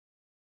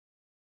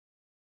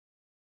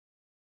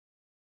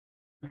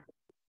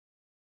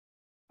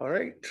All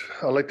right,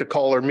 I'd like to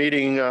call our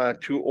meeting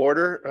to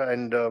order,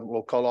 and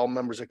we'll call all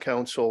members of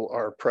council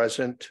are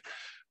present.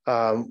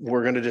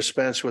 We're going to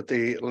dispense with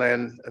the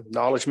land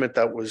acknowledgement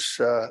that was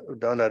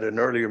done at an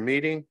earlier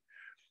meeting.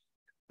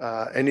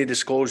 Any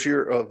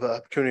disclosure of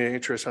pecuniary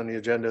interest on the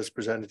agenda is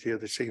presented to you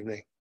this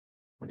evening.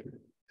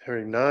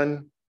 Hearing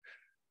none.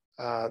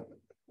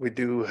 We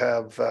do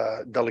have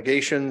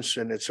delegations,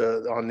 and it's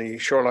on the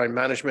Shoreline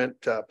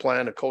Management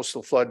Plan, a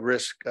coastal flood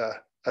risk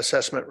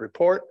assessment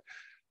report.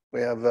 We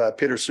have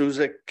Peter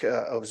Zuzik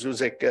of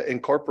Zuzik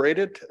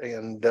Incorporated,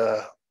 and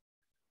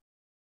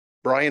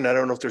Brian. I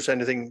don't know if there's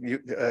anything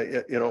you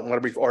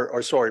want to be,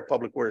 or sorry,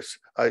 Public Works.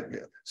 I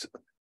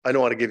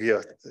don't want to give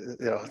you,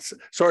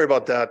 sorry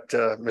about that,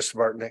 Mr.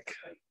 Bartnick.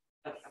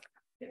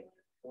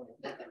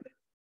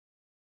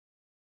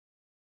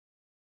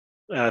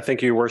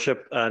 Thank you, Your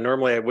Worship.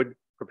 Normally, I would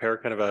prepare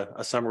kind of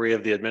a summary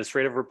of the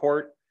administrative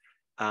report.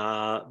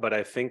 But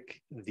I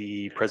think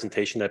the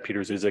presentation that Peter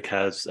Zuzik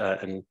has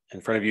in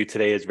front of you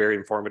today is very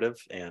informative,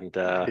 and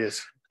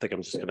yes. I think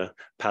I'm just going to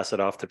pass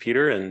it off to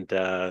Peter, and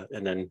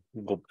then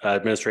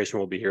administration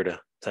will be here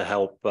to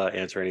help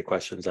answer any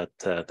questions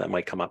that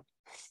might come up.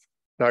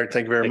 All right,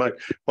 thank you very much.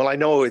 Well, I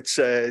know it's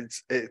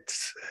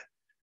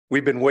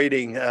we've been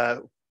waiting,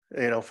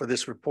 for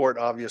this report,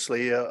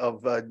 obviously,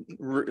 of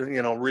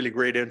really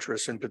great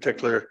interest, in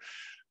particular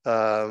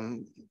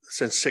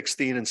since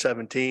 16 and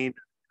 17.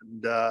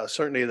 And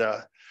certainly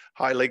the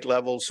high lake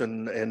levels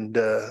and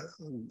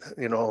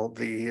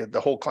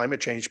the whole climate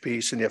change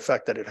piece and the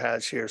effect that it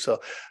has here. So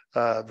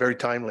very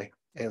timely.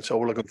 And so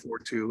we're looking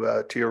forward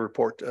to your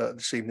report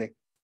this evening.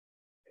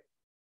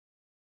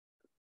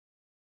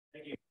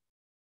 Thank you.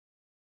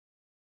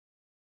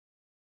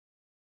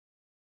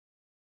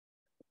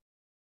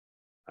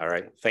 All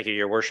right. Thank you,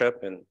 Your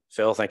Worship. And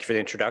Phil, thank you for the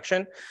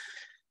introduction.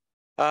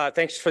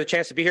 Thanks for the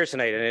chance to be here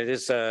tonight. And it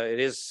is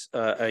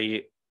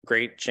a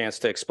great chance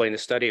to explain the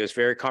study. It was a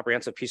very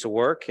comprehensive piece of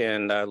work,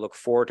 and I look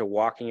forward to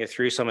walking you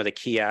through some of the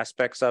key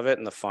aspects of it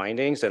and the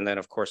findings, and then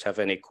of course have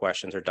any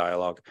questions or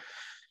dialogue.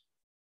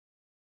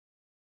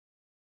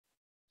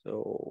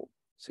 So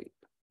let's see.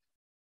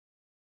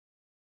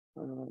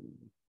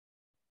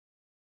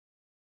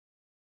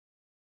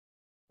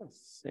 I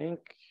think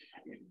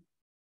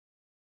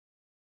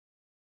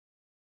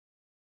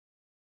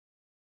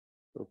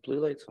the blue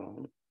light's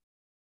on.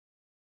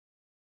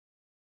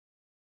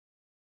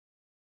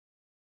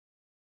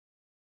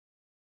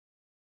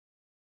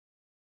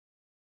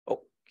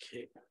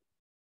 Okay.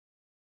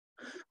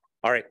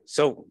 All right.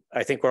 So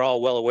I think we're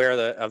all well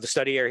aware of the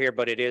study area here,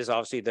 but it is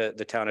obviously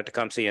the town of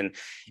Tecumseh,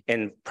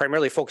 and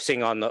primarily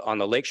focusing on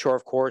the lakeshore,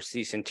 of course,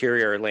 these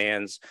interior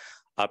lands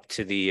up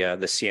to the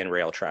CN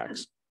rail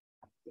tracks.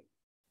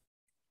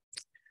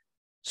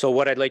 So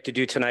what I'd like to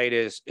do tonight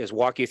is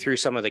walk you through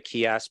some of the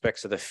key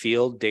aspects of the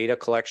field data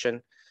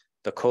collection,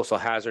 the coastal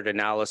hazard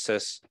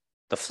analysis,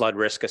 the flood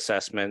risk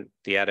assessment,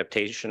 the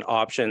adaptation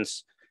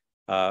options,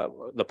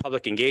 the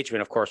public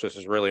engagement, of course, which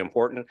is really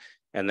important,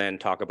 and then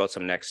talk about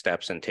some next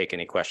steps and take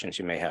any questions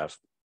you may have.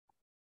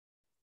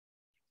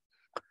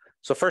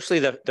 So firstly,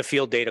 the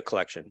field data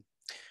collection.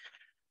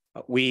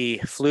 We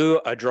flew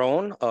a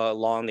drone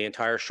along the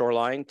entire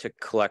shoreline to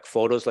collect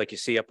photos like you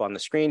see up on the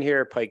screen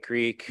here, Pike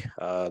Creek,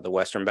 the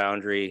western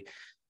boundary,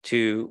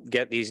 to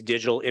get these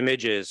digital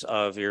images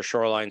of your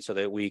shoreline so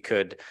that we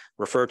could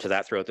refer to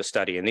that throughout the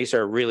study. And these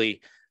are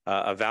really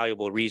a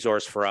valuable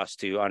resource for us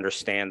to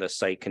understand the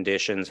site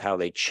conditions, how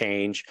they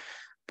change,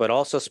 but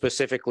also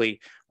specifically,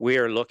 we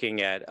are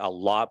looking at a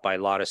lot by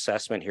lot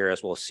assessment here,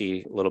 as we'll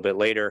see a little bit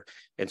later.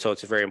 And so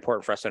it's very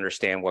important for us to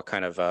understand what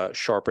kind of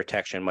shore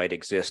protection might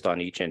exist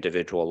on each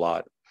individual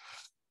lot.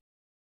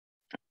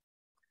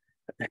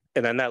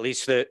 And then that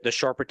leads to the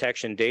shore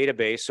protection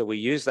database. So we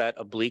use that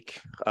oblique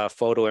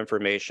photo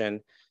information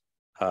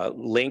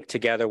linked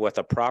together with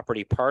a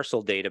property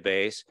parcel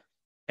database.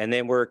 And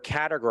then we're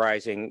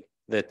categorizing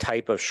the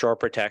type of shore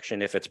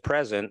protection, if it's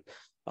present,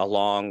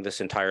 along this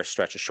entire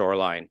stretch of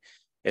shoreline.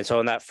 And so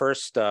in that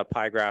first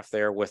pie graph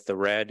there with the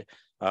red,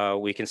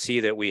 we can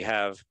see that we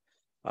have,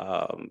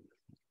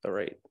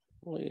 right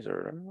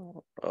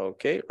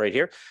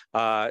here,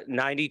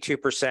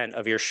 92%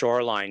 of your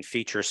shoreline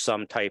features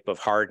some type of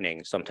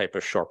hardening, some type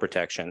of shore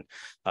protection,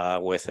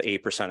 with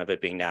 8% of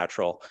it being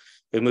natural.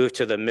 We move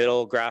to the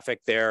middle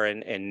graphic there,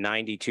 and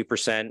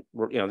 92%,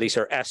 these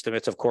are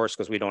estimates, of course,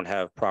 because we don't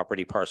have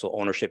property parcel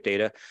ownership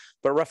data,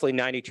 but roughly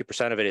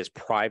 92% of it is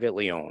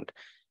privately owned.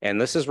 And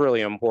this is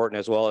really important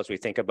as well as we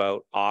think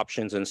about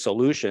options and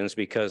solutions,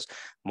 because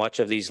much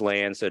of these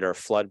lands that are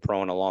flood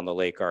prone along the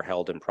lake are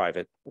held in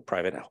private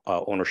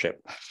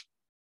ownership.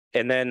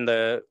 And then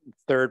the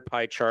third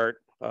pie chart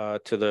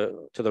to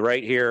the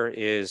right here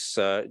is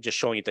just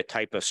showing you the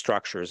type of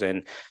structures.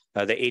 And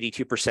the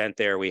 82%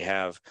 there, we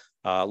have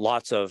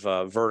lots of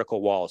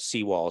vertical walls,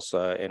 seawalls,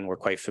 and we're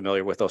quite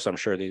familiar with those, I'm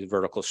sure, these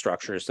vertical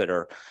structures that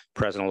are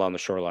present along the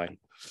shoreline.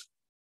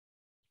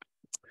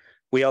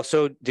 We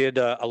also did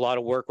a lot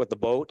of work with the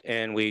boat,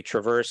 and we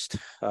traversed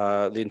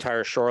the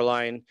entire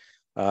shoreline,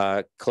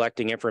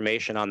 collecting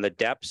information on the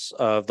depths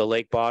of the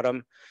lake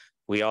bottom.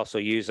 We also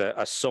use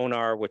a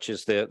sonar, which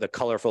is the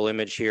colorful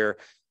image here,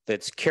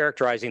 that's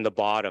characterizing the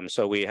bottom.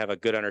 So we have a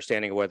good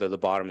understanding of whether the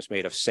bottom is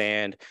made of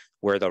sand,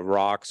 where the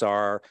rocks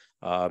are.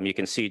 You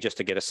can see, just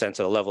to get a sense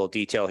of the level of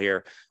detail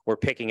here, we're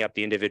picking up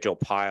the individual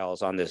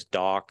piles on this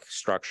dock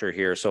structure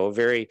here. So a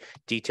very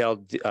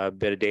detailed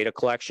bit of data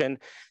collection.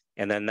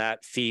 And then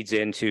that feeds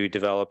into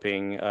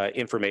developing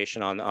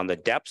information on the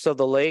depths of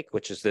the lake,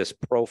 which is this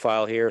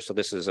profile here. So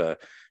this is a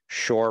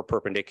shore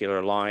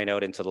perpendicular line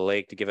out into the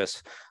lake to give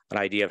us an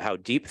idea of how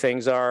deep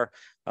things are.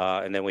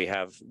 And then we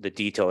have the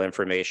detailed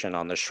information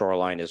on the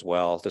shoreline as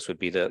well. This would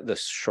be the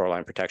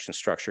shoreline protection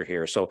structure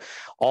here. So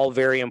all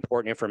very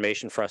important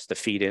information for us to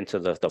feed into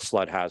the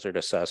flood hazard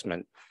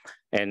assessment.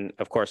 And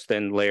of course,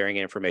 then layering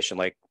information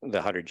like the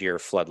 100-year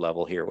flood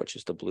level here, which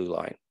is the blue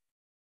line.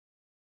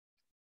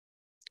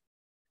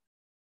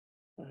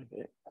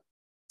 Okay.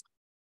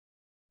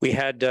 We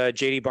had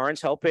JD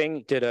Barnes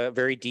helping, did a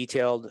very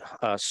detailed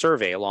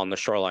survey along the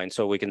shoreline.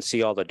 So we can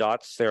see all the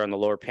dots there on the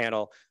lower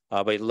panel.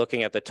 By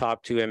looking at the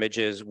top two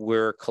images,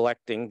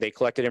 they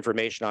collected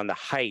information on the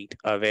height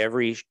of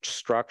every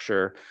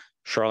structure,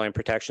 shoreline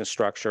protection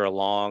structure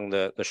along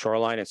the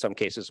shoreline, in some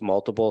cases,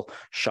 multiple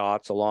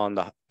shots along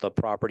the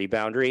property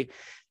boundary,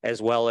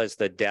 as well as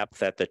the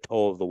depth at the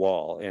toe of the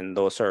wall. And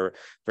those are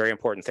very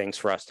important things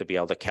for us to be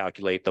able to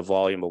calculate the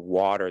volume of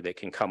water that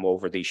can come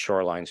over these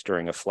shorelines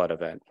during a flood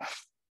event.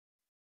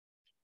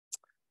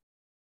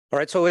 All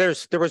right, so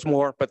there was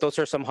more, but those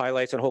are some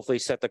highlights and hopefully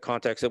set the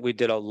context that we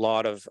did a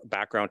lot of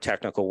background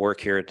technical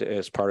work here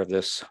as part of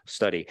this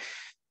study.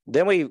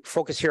 Then we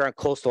focus here on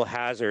coastal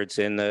hazards.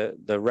 In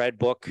the red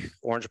book,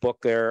 orange book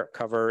there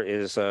cover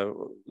is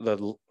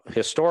the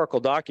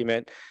historical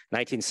document,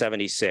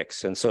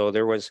 1976. And so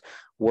there was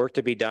work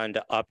to be done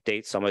to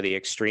update some of the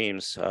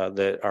extremes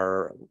that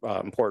are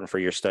important for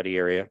your study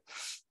area.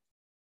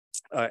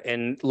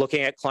 And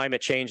looking at climate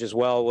change as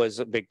well was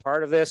a big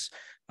part of this.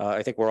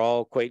 I think we're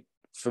all quite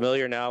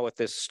familiar now with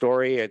this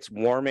story. It's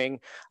warming.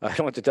 I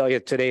don't want to tell you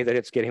today that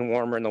it's getting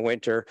warmer in the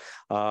winter.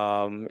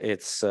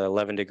 It's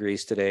 11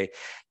 degrees today.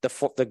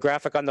 The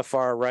graphic on the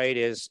far right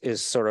is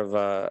sort of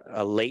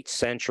a late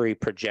century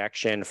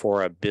projection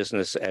for a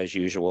business as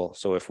usual.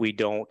 So if we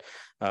don't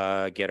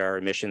get our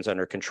emissions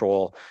under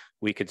control,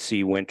 we could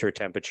see winter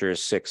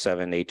temperatures 6,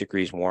 7, 8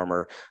 degrees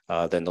warmer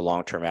than the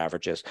long-term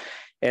averages.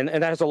 And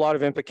that has a lot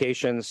of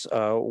implications.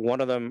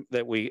 One of them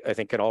that I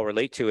think can all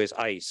relate to is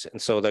ice.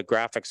 And so the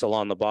graphics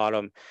along the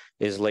bottom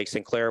is Lake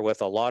Sinclair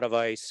with a lot of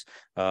ice,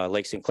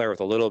 Lake Sinclair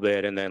with a little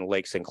bit, and then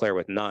Lake Sinclair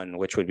with none,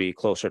 which would be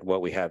closer to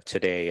what we have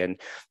today. And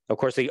of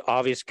course, the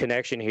obvious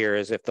connection here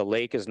is if the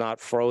lake is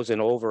not frozen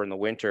over in the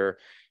winter,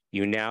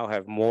 you now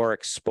have more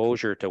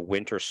exposure to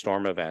winter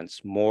storm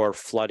events. More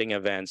flooding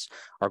events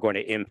are going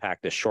to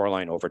impact the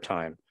shoreline over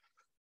time.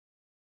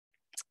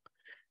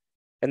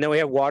 And then we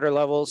have water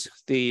levels.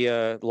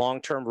 The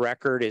long-term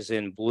record is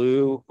in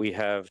blue. We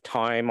have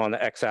time on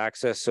the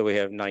x-axis, so we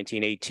have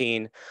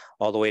 1918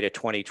 all the way to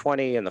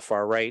 2020 in the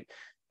far right.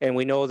 And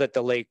we know that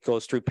the lake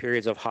goes through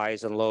periods of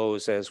highs and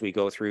lows as we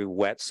go through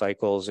wet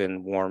cycles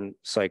and warm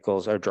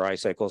cycles or dry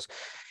cycles.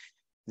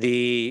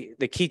 The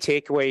key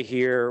takeaway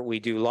here, we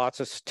do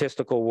lots of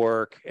statistical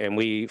work and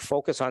we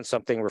focus on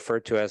something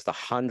referred to as the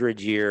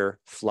 100-year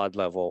flood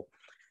level.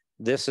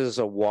 This is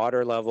a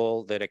water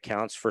level that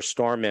accounts for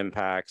storm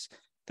impacts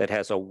that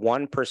has a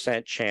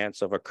 1%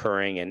 chance of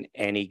occurring in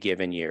any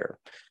given year.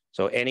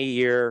 So any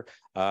year,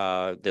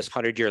 this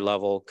 100-year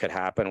level could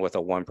happen with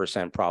a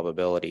 1%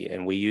 probability.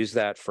 And we use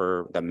that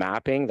for the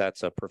mapping.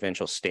 That's a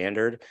provincial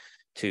standard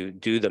to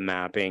do the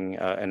mapping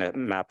and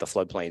map the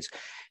floodplains.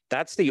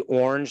 That's the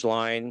orange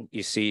line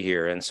you see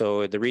here. And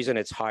so the reason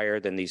it's higher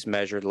than these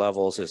measured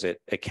levels is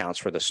it accounts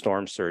for the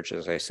storm surge,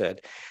 as I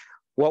said.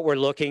 What we're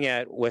looking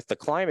at with the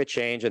climate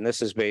change, and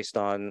this is based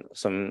on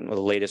some of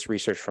the latest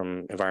research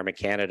from Environment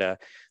Canada,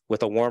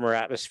 with a warmer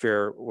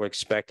atmosphere, we're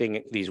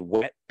expecting these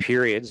wet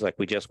periods like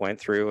we just went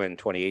through in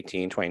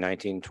 2018,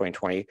 2019,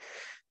 2020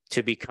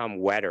 to become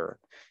wetter.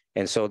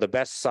 And so the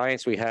best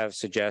science we have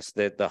suggests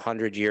that the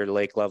 100-year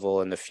lake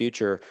level in the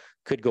future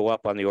could go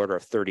up on the order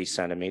of 30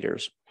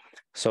 centimeters.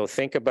 So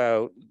think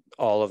about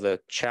all of the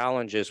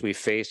challenges we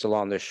faced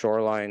along the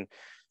shoreline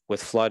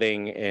with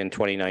flooding in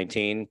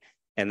 2019,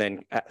 and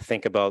then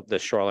think about the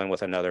shoreline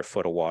with another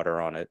foot of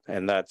water on it.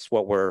 And that's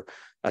what we're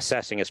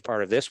assessing as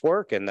part of this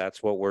work, and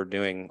that's what we're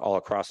doing all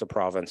across the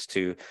province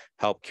to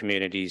help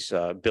communities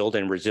build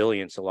in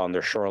resilience along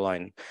their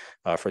shoreline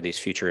for these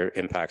future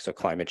impacts of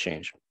climate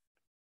change.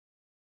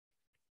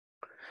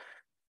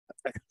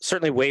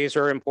 Certainly waves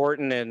are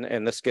important,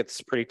 and this gets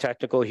pretty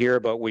technical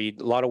here, but a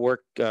lot of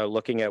work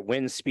looking at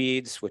wind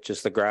speeds, which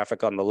is the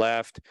graphic on the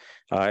left,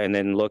 and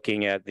then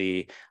looking at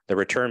the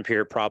return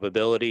period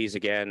probabilities.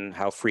 Again,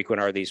 how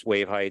frequent are these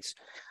wave heights?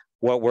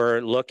 What we're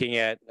looking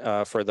at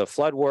for the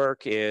flood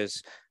work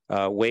is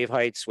wave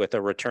heights with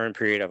a return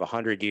period of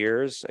 100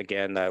 years.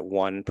 Again, that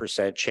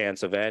 1%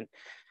 chance event,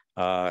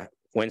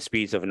 wind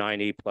speeds of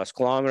 90+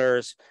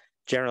 kilometers.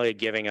 generally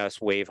giving us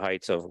wave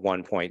heights of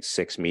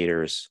 1.6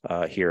 meters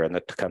here in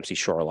the Tecumseh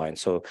shoreline.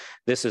 So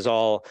this is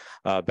all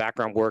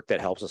background work that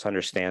helps us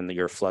understand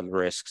your flood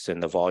risks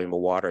and the volume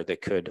of water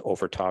that could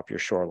overtop your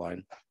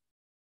shoreline.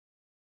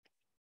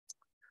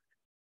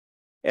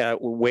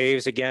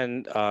 Waves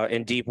again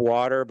in deep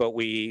water, but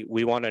we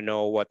want to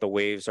know what the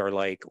waves are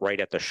like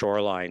right at the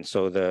shoreline.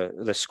 So the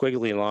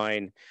squiggly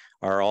line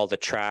are all the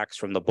tracks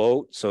from the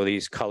boat. So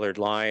these colored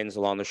lines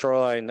along the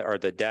shoreline are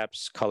the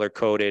depths, color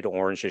coded.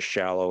 Orange is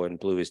shallow and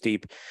blue is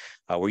deep.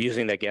 We're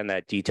using again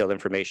that detailed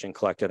information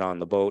collected on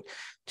the boat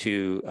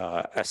to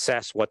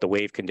assess what the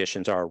wave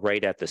conditions are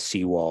right at the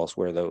seawalls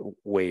where the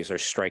waves are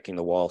striking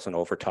the walls and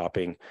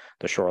overtopping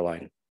the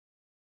shoreline.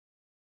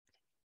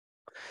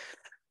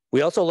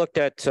 We also looked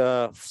at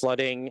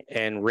flooding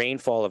and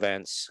rainfall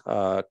events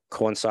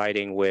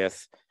coinciding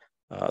with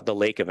the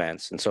lake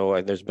events. And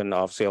so there's been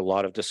obviously a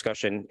lot of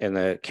discussion in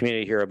the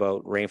community here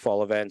about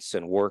rainfall events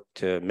and work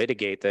to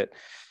mitigate that.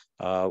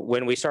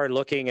 When we started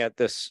looking at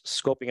this,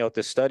 scoping out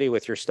this study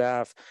with your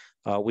staff,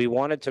 we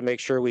wanted to make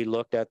sure we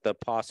looked at the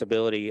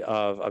possibility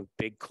of a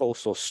big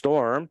coastal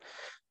storm,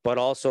 but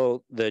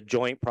also the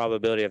joint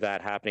probability of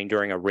that happening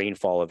during a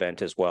rainfall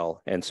event as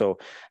well. And so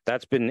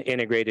that's been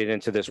integrated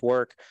into this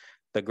work.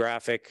 The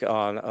graphic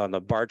on the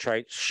bar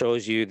chart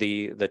shows you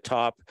the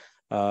top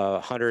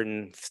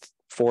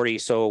 140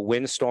 so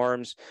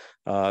windstorms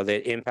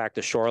that impact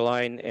the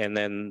shoreline, and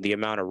then the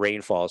amount of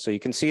rainfall. So you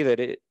can see that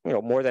it,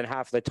 more than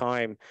half the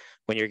time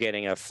when you're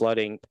getting a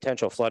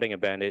potential flooding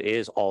event, it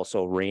is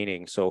also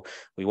raining. So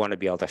we want to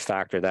be able to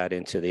factor that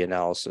into the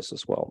analysis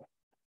as well.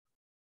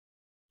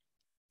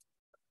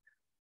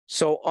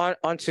 So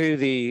onto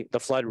the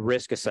flood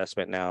risk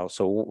assessment now.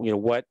 So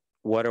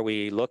what are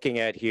we looking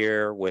at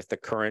here with the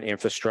current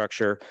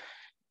infrastructure?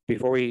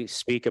 Before we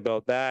speak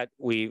about that,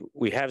 we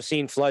have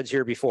seen floods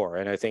here before,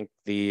 and I think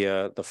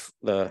the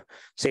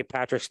St.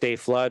 Patrick's Day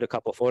flood, a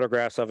couple of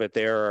photographs of it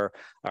there are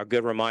a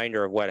good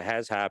reminder of what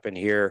has happened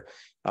here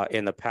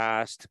in the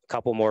past. A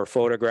couple more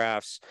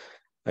photographs.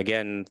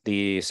 Again,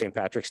 the St.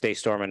 Patrick's Day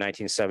storm in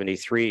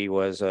 1973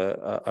 was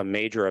a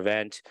major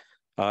event,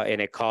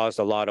 and it caused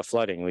a lot of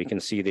flooding. We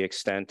can see the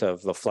extent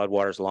of the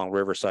floodwaters along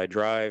Riverside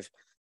Drive,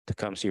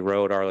 Tecumseh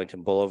Road,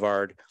 Arlington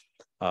Boulevard.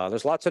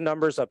 There's lots of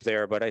numbers up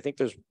there, but I think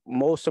the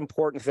most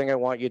important thing I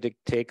want you to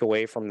take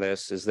away from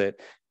this is that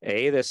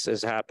A, this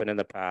has happened in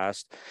the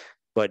past,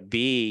 but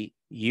B,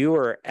 you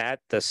are at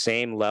the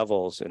same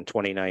levels in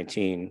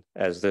 2019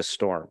 as this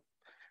storm.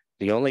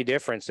 The only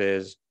difference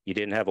is you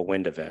didn't have a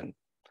wind event.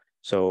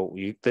 So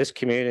this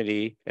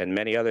community and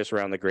many others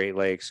around the Great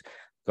Lakes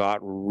got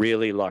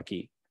really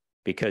lucky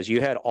because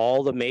you had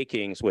all the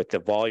makings with the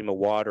volume of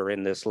water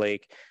in this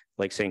lake,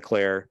 Lake St.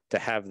 Clair, to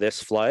have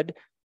this flood.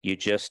 You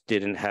just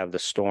didn't have the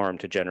storm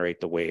to generate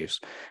the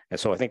waves. And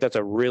so I think that's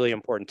a really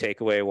important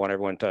takeaway. I want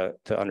everyone to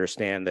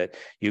understand that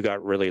you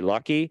got really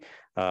lucky,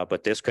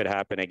 but this could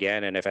happen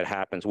again. And if it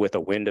happens with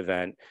a wind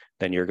event,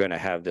 then you're going to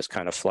have this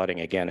kind of flooding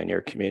again in your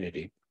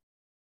community.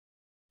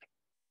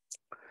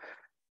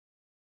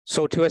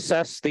 So to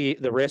assess the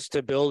risk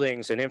to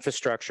buildings and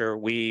infrastructure,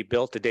 we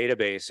built a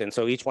database. And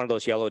so each one of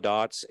those yellow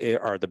dots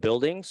are the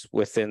buildings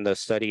within the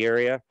study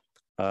area.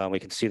 We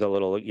can see the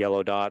little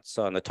yellow dots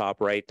on the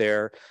top right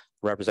there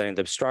representing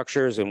the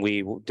structures, and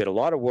we did a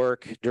lot of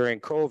work during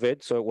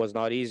COVID, so it was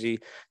not easy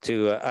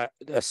to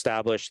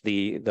establish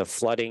the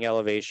flooding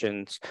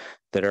elevations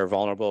that are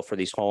vulnerable for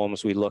these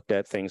homes. We looked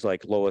at things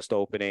like lowest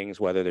openings,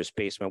 whether there's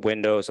basement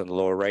windows on the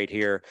lower right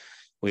here.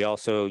 We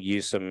also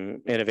used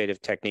some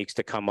innovative techniques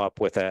to come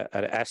up with an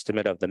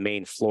estimate of the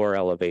main floor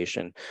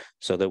elevation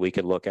so that we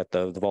could look at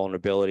the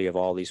vulnerability of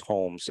all these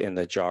homes in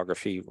the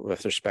geography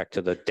with respect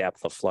to the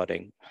depth of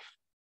flooding.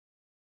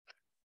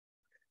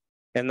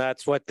 And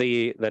that's what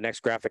the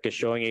next graphic is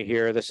showing you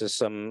here. This is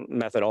some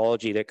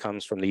methodology that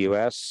comes from the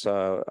US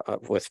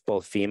with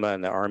both FEMA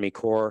and the Army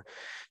Corps.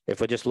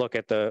 If we just look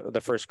at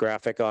the first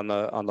graphic on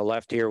the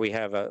left here, we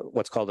have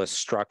what's called a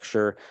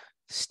structure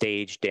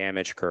stage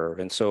damage curve.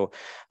 And so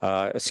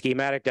a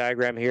schematic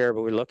diagram here,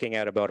 but we're looking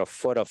at about a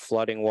foot of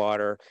flooding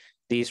water.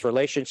 These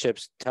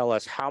relationships tell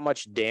us how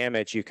much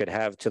damage you could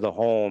have to the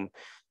home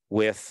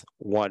with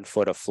 1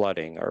 foot of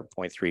flooding, or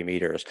 0.3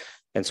 meters.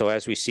 And so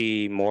as we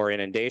see more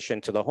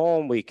inundation to the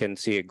home, we can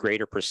see a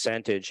greater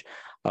percentage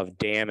of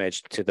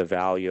damage to the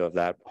value of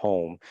that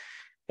home.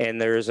 And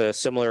there's a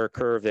similar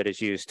curve that is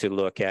used to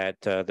look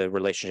at the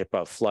relationship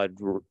of flood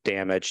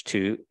damage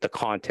to the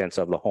contents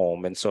of the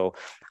home. And so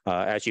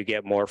as you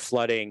get more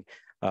flooding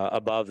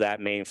above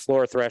that main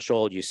floor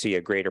threshold, you see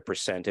a greater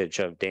percentage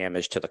of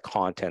damage to the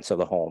contents of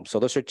the home. So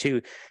those are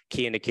two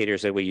key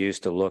indicators that we use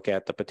to look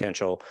at the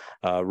potential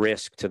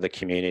risk to the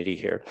community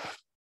here.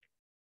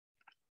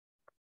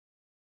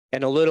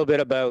 And a little bit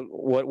about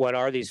what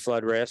are these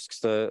flood risks.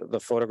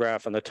 The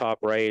photograph on the top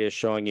right is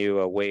showing you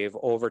a wave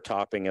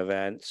overtopping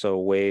event, so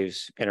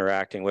waves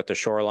interacting with the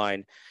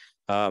shoreline.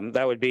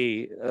 That would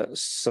be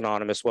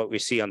synonymous what we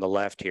see on the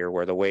left here,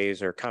 where the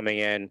waves are coming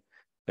in,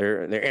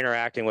 they're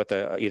interacting with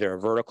either a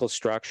vertical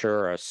structure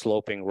or a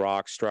sloping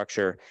rock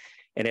structure,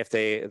 And if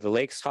the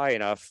lake's high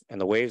enough and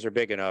the waves are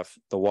big enough,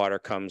 the water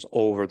comes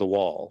over the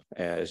wall,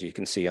 as you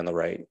can see on the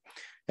right.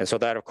 And so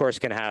that, of course,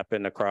 can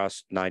happen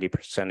across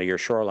 90% of your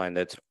shoreline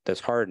that's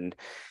hardened.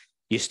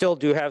 You still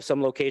do have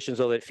some locations,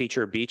 though, that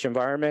feature beach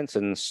environments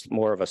and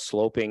more of a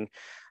sloping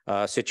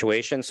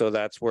situation. So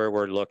that's where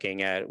we're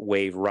looking at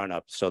wave run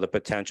up. So the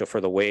potential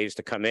for the waves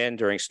to come in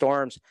during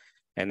storms,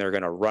 and they're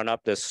going to run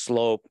up this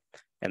slope.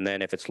 And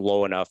then if it's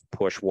low enough,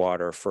 push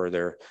water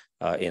further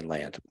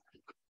inland.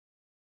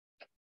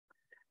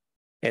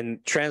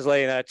 And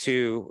translating that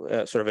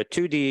to sort of a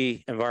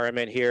 2D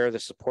environment here,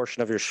 this is a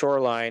portion of your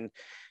shoreline.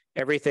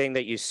 Everything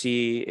that you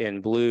see in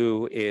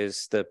blue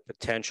is the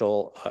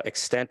potential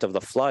extent of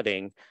the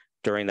flooding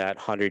during that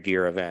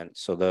 100-year event.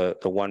 So the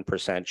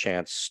 1%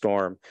 chance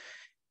storm.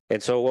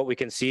 And so what we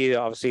can see,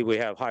 obviously we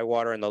have high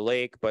water in the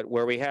lake, but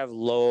where we have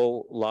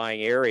low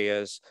lying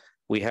areas,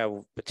 we have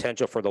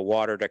potential for the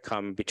water to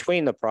come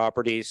between the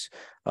properties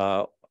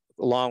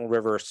along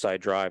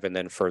Riverside Drive and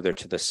then further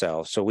to the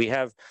south. So we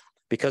have,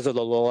 because of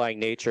the low-lying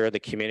nature of the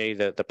community,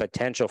 the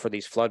potential for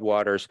these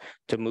floodwaters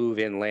to move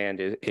inland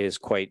is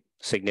quite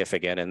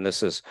significant. And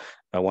this is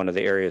one of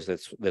the areas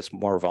that's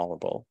more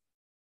vulnerable.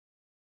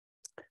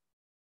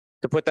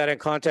 To put that in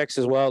context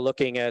as well,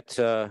 looking at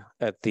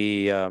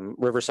the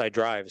Riverside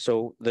Drive.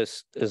 So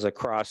this is a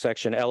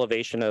cross-section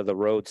elevation of the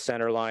road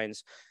center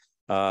lines.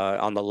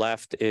 On the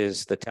left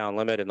is the town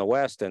limit in the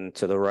west, and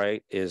to the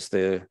right is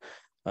the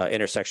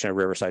intersection of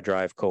Riverside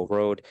Drive, Cove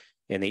Road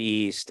in the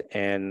east.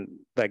 And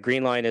that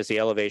green line is the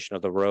elevation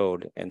of the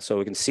road. And so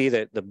we can see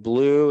that the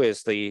blue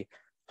is the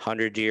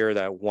 100-year,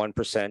 that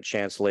 1%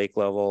 chance lake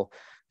level.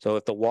 So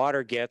if the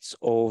water gets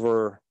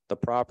over the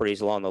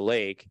properties along the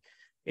lake,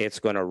 it's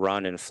going to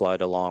run and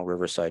flood along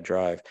Riverside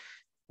Drive.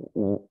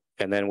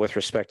 And then with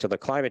respect to the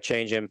climate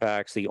change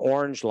impacts, the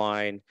orange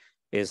line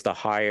is the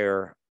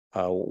higher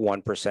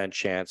 1%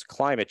 chance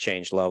climate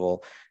change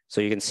level. So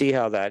you can see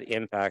how that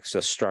impacts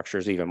the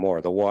structures even more.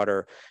 The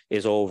water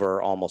is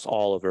over almost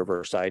all of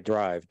Riverside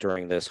Drive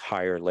during this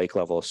higher lake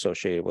level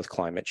associated with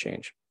climate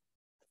change.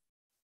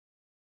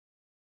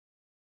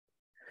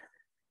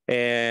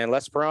 And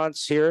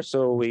L'Esperance here,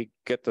 so we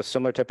get the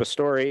similar type of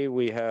story.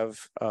 We have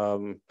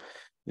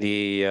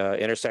the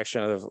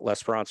intersection of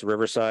L'Esperance and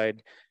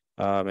Riverside,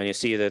 and you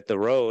see that the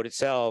road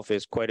itself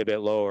is quite a bit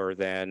lower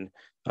than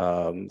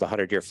the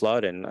 100-year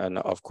flood, and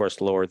of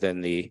course lower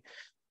than the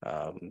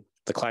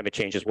climate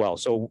change as well.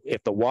 So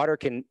if the water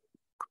can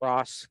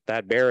cross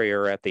that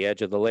barrier at the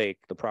edge of the lake,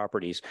 the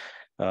properties,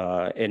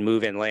 and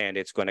move inland,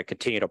 it's going to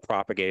continue to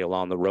propagate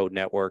along the road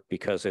network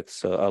because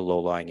it's a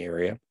low-lying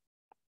area.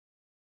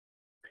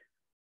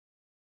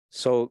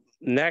 So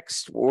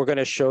next, we're going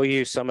to show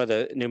you some of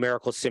the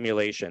numerical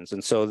simulations.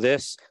 And so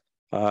this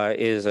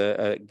is,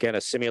 again,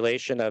 a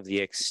simulation of the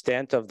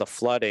extent of the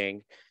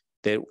flooding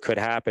that could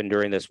happen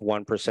during this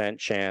 1%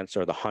 chance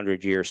or the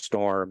 100-year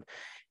storm.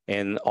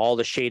 And all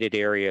the shaded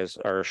areas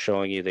are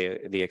showing you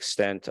the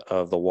extent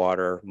of the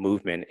water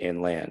movement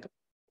inland.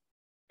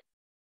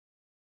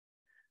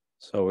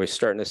 So we're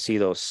starting to see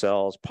those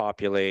cells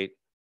populate.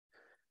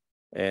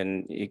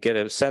 And you get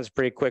a sense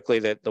pretty quickly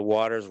that the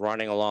water's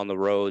running along the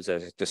roads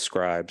as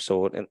described.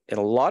 So in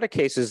a lot of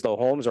cases, the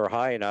homes are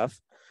high enough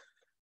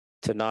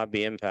to not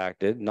be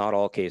impacted, not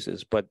all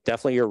cases, but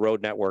definitely your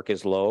road network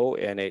is low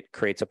and it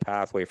creates a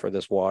pathway for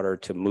this water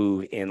to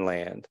move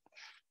inland.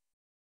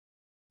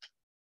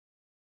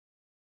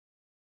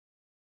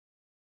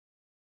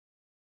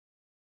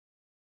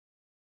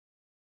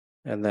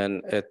 And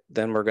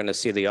then we're going to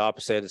see the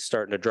opposite. It's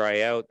starting to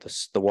dry out.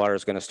 The water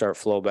is going to start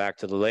flow back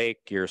to the lake.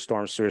 Your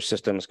storm sewer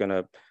system is going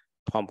to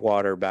pump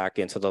water back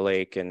into the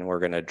lake, and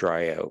we're going to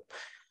dry out.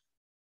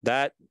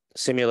 That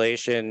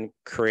simulation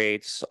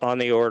creates on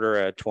the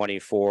order of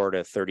 $24 to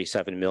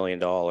 $37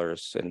 million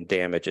in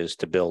damages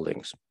to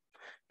buildings.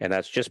 And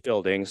that's just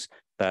buildings.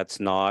 That's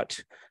not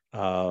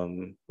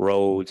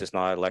roads. It's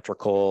not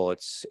electrical.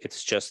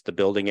 It's just the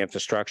building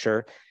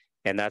infrastructure.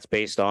 And that's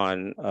based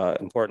on,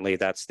 importantly,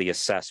 that's the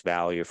assessed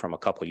value from a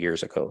couple of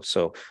years ago.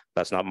 So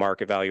that's not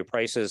market value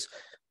prices,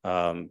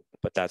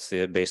 but that's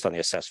based on the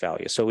assessed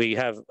value. So we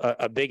have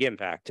a big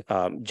impact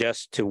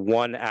just to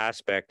one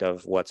aspect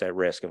of what's at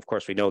risk. Of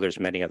course, we know there's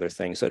many other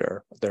things that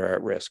are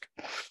at risk.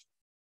 And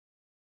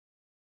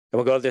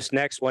we'll go to this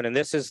next one, and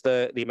this is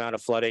the amount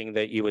of flooding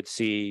that you would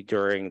see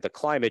during the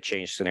climate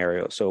change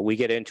scenario. So we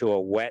get into a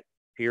wet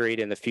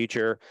period in the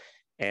future,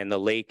 and the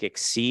lake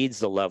exceeds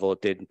the level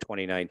it did in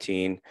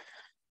 2019.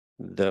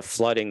 The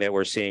flooding that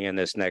we're seeing in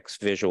this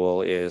next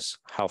visual is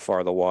how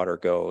far the water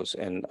goes.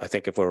 And I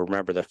think if we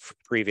remember the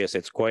previous,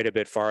 it's quite a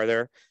bit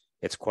farther.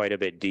 It's quite a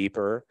bit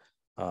deeper,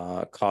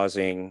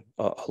 causing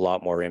a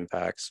lot more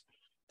impacts.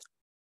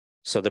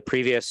 So the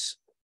previous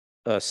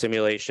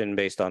simulation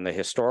based on the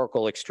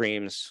historical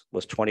extremes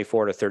was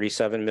 24 to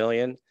 37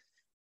 million.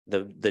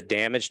 The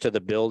damage to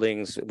the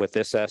buildings with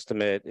this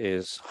estimate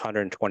is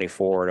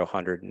 124 to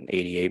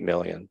 188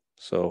 million.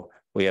 So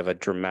we have a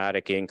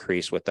dramatic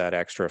increase with that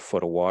extra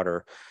foot of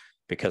water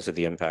because of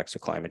the impacts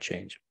of climate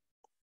change.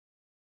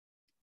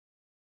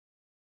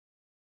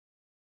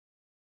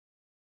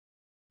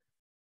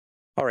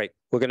 All right,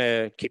 we're going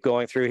to keep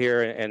going through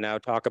here and now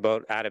talk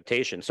about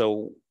adaptation.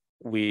 So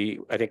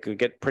I think we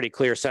get pretty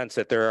clear sense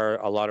that there are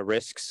a lot of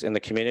risks in the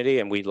community,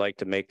 and we'd like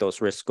to make those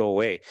risks go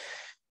away.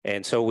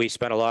 And so we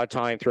spent a lot of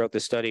time throughout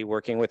the study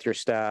working with your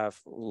staff,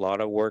 a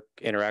lot of work,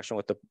 interaction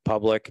with the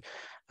public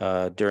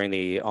during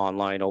the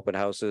online open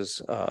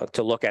houses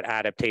to look at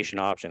adaptation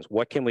options.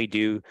 What can we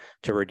do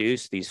to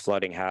reduce these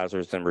flooding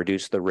hazards and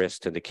reduce the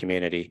risk to the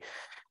community?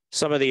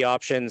 Some of the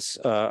options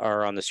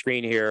are on the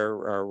screen here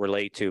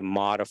relate to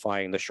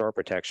modifying the shore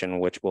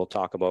protection, which we'll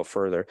talk about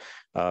further,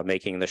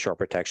 making the shore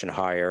protection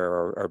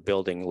higher or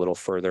building a little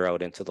further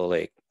out into the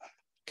lake.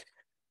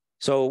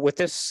 So with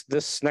this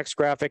next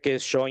graphic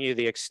is showing you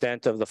the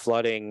extent of the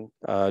flooding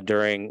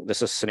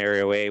this is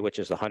scenario A, which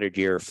is the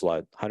 100-year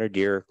flood,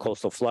 100-year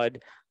coastal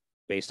flood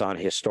based on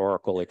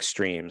historical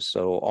extremes.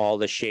 So all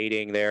the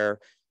shading there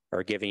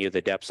are giving you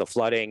the depths of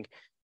flooding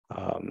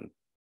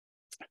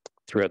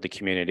throughout the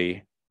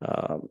community.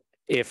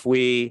 If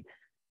we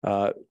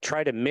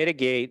try to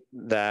mitigate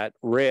that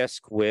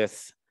risk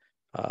with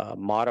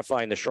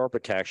modifying the shore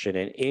protection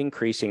and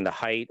increasing the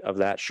height of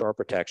that shore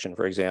protection,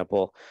 for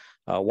example,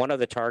 one of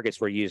the targets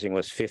we're using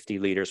was 50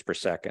 liters per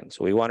second.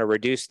 So we want to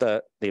reduce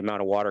the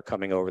amount of water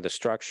coming over the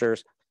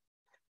structures.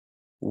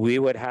 We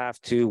would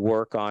have to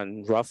work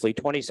on roughly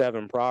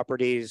 27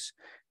 properties.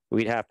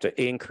 We'd have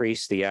to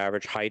increase the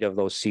average height of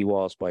those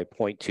seawalls by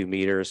 0.2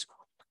 meters.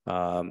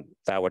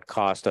 That would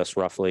cost us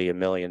roughly $1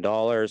 million,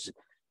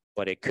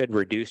 but it could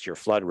reduce your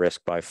flood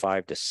risk by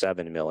 5 to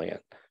 7 million.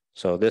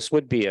 So this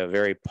would be a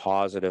very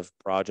positive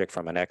project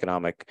from an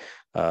economic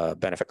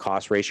benefit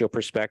cost ratio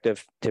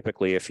perspective.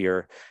 Typically, if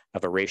you're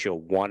of a ratio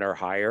 1 or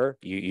higher,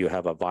 you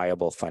have a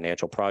viable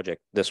financial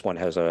project. This one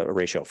has a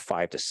ratio of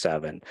 5 to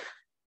 7.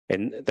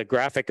 And the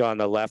graphic on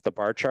the left, the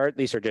bar chart,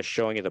 these are just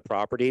showing you the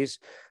properties.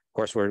 Of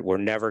course, we're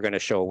never going to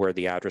show where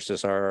the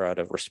addresses are out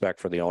of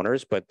respect for the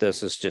owners, but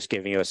this is just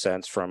giving you a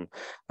sense from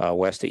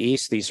west to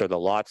east. These are the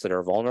lots that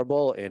are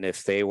vulnerable, and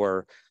if they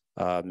were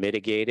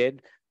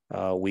mitigated,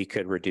 we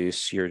could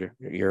reduce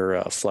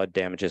your flood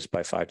damages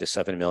by 5 to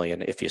 7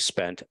 million if you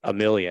spent $1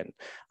 million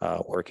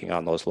working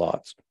on those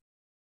lots.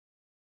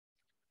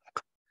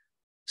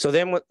 So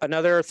then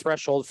another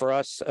threshold for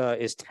us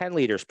is 10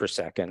 liters per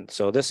second.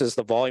 So this is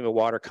the volume of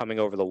water coming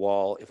over the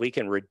wall. If we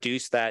can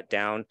reduce that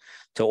down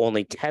to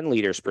only 10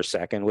 liters per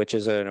second, which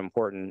is an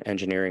important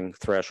engineering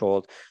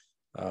threshold,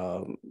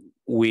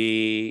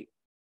 we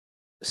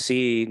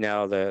see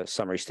now the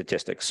summary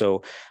statistics.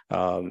 So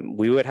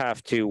we would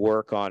have to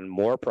work on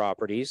more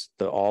properties.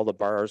 All the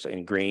bars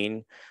in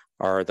green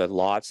are the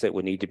lots that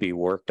would need to be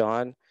worked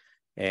on,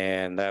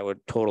 and that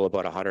would total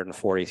about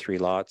 143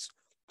 lots.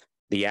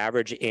 The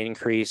average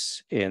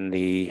increase in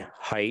the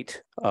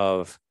height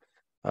of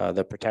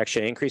the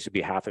protection increase would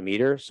be 0.5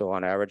 meter. So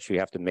on average, we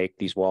have to make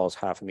these walls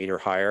 0.5 meter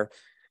higher.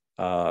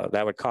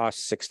 That would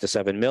cost 6 to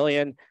 7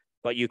 million,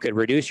 but you could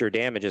reduce your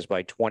damages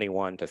by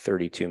 21 to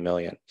 32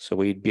 million. So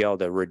we'd be able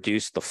to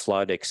reduce the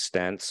flood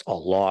extents a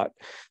lot,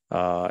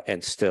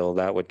 and still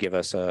that would give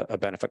us a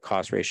benefit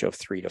cost ratio of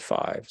 3 to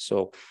 5.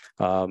 So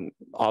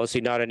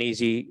obviously not an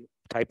easy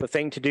type of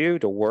thing to do,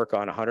 to work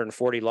on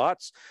 140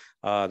 lots.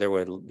 There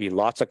would be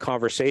lots of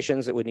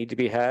conversations that would need to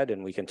be had,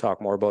 and we can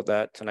talk more about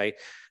that tonight.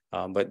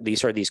 But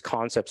these are these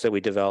concepts that we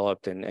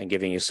developed and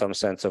giving you some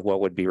sense of what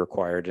would be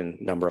required in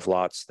number of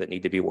lots that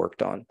need to be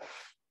worked on.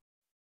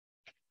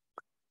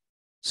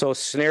 So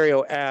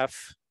scenario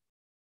F,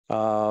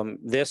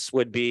 this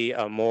would be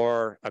a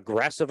more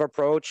aggressive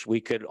approach.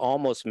 We could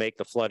almost make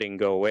the flooding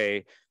go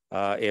away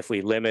if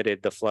we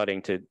limited the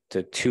flooding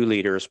to 2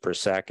 liters per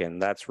second.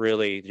 That's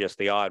really just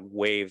the odd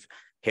wave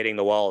hitting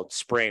the wall,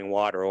 spraying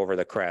water over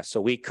the crest.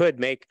 So we could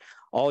make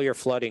all your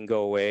flooding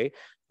go away.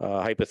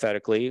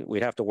 Hypothetically,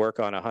 we'd have to work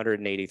on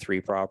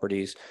 183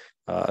 properties.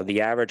 The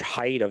average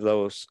height of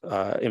those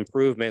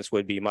improvements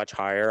would be much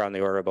higher, on the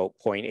order of about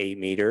 0.8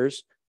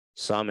 meters.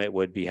 Some it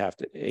would be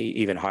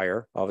even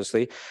higher,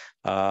 obviously.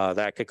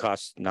 That could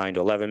cost 9 to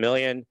 11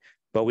 million,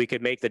 but we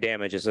could make the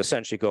damages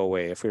essentially go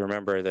away. If we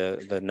remember,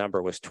 the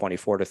number was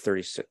 24 to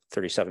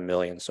 37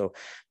 million. So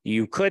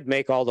you could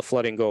make all the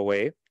flooding go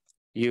away.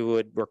 You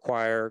would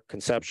require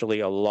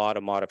conceptually a lot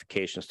of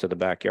modifications to the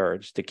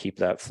backyards to keep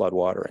that flood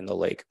water in the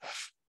lake.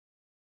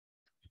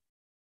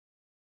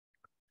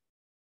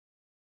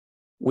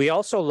 We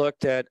also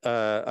looked at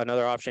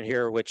another option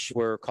here, which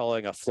we're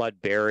calling a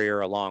flood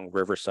barrier along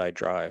Riverside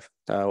Drive.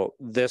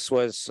 This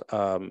was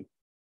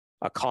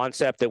a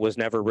concept that was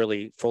never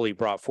really fully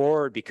brought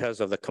forward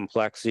because of the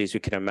complexities you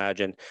can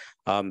imagine.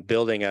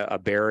 Building a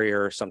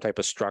barrier, some type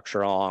of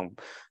structure along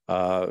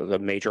the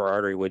major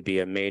artery would be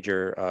a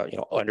major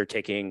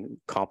undertaking,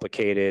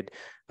 complicated,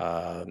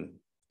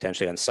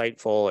 potentially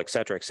unsightful, et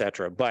cetera, et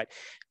cetera. But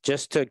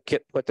just to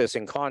put this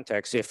in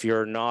context, if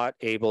you're not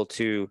able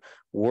to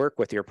work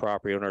with your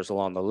property owners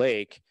along the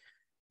lake,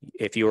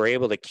 if you were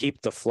able to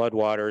keep the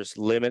floodwaters,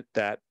 limit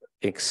that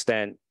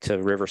extent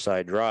to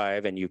Riverside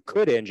Drive, and you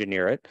could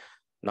engineer it,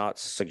 not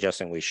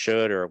suggesting we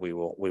should or we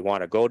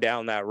want to go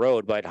down that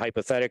road, but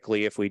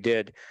hypothetically, if we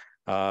did,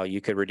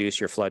 you could reduce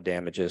your flood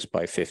damages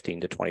by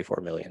 15 to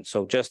 24 million.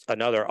 So just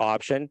another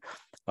option,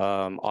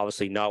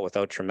 obviously not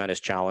without tremendous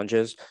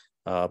challenges,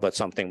 but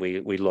something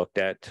we looked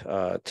at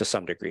to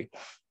some degree.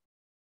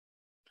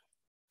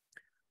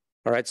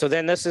 All right, so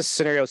then this is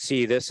scenario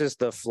C. This is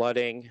the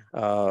flooding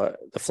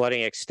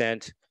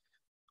extent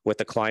with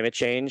the climate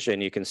change,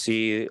 and you can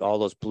see all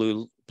those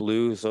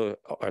blues are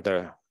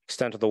the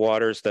extent of the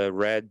waters, the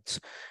reds,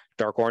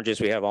 dark oranges,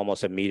 we have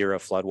almost a meter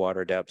of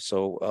floodwater depth.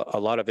 So a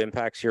lot of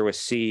impacts here with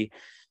C.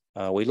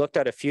 We looked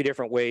at a few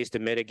different ways to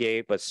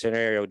mitigate, but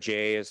scenario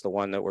J is the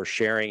one that we're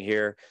sharing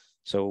here.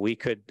 So we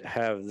could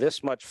have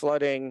this much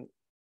flooding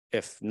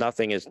if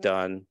nothing is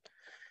done.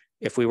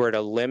 If we were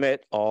to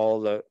limit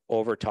all the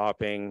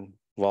overtopping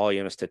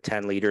volumes to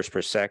 10 liters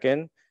per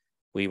second,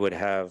 we would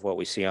have what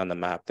we see on the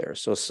map there.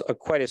 So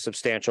quite a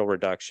substantial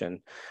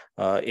reduction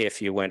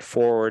if you went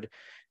forward.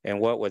 And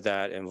what would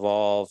that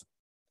involve?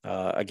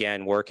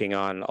 Again, working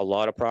on a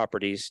lot of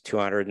properties,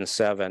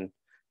 207,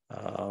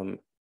 the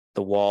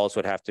walls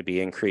would have to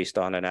be increased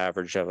on an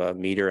average of a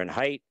meter in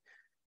height,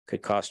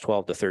 could cost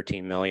 12 to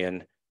 13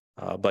 million.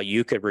 But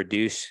you could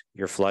reduce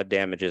your flood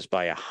damages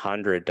by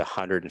 $100 to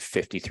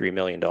 $153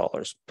 million.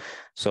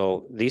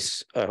 So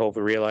these, I hope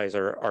we realize,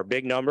 are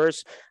big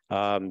numbers.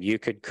 You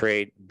could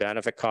create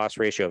benefit cost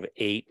ratio of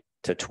 8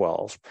 to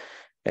 12.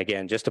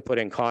 Again, just to put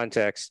in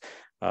context,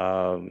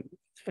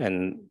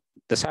 and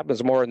this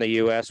happens more in the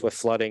US with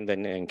flooding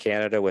than in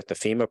Canada with the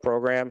FEMA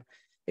program.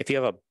 If you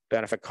have a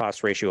benefit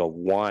cost ratio of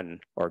 1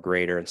 or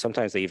greater, and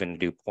sometimes they even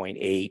do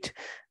 0.8,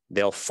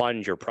 they'll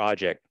fund your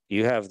project.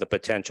 You have the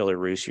potential to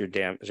reduce your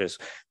damages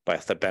by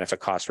the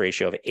benefit cost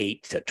ratio of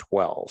 8 to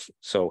 12.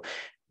 So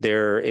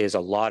there is a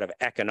lot of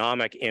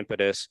economic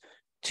impetus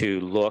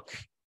to look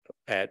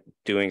at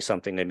doing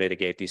something to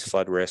mitigate these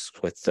flood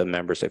risks with the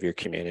members of your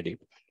community.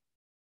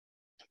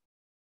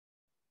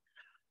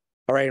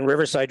 All right, in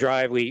Riverside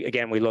Drive, we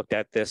looked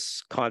at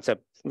this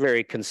concept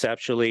very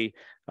conceptually.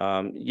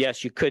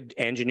 Yes, you could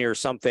engineer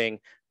something,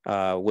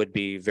 would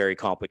be very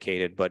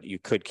complicated, but you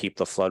could keep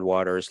the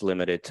floodwaters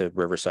limited to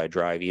Riverside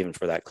Drive, even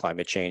for that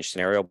climate change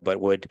scenario,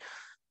 but would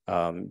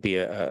be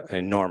an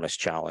enormous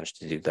challenge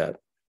to do that.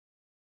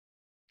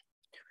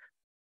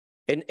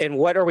 And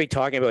what are we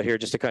talking about here,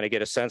 just to kind of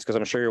get a sense, because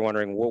I'm sure you're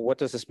wondering, well, what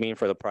does this mean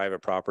for the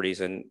private properties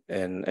and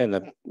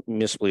the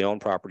municipally owned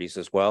properties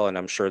as well? And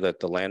I'm sure that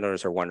the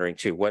landowners are wondering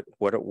too, what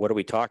are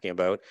we talking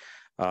about?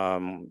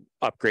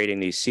 Upgrading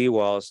these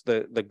seawalls.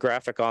 The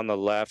graphic on the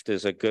left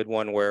is a good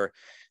one where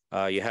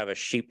you have a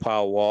sheet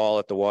pile wall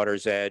at the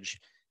water's edge,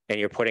 and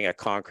you're putting a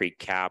concrete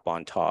cap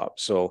on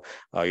top. So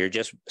you're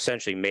just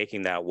essentially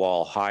making that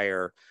wall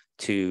higher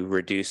to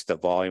reduce the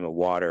volume of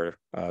water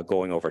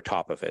going over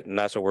top of it. And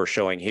that's what we're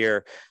showing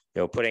here,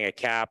 putting a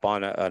cap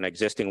on an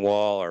existing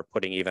wall, or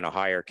putting even a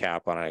higher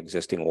cap on an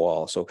existing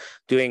wall. So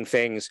doing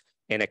things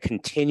in a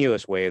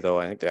continuous way, though,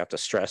 I think they have to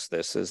stress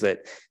this, is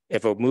that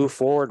if we move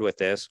forward with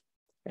this,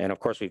 and of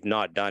course, we've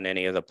not done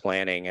any of the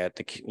planning at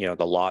the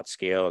the lot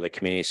scale or the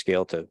community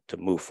scale to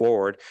move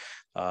forward,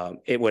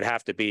 it would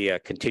have to be a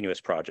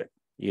continuous project.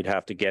 You'd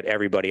have to get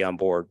everybody on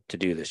board to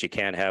do this. You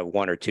can't have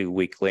 1 or 2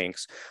 weak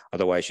links,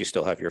 otherwise you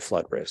still have your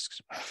flood risks.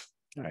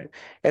 All right,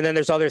 and then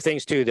there's other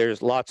things too.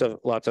 There's lots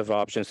of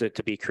options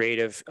to be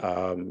creative,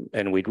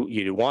 and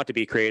you want to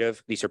be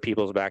creative. These are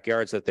people's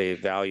backyards that they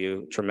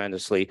value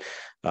tremendously.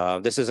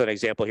 This is an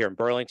example here in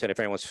Burlington, if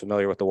anyone's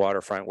familiar with the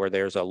waterfront, where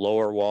there's a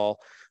lower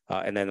wall.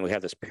 And then we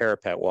have this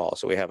parapet wall.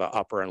 So we have an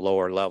upper and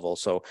lower level.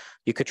 So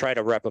you could try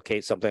to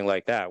replicate something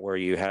like that, where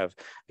you have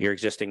your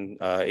existing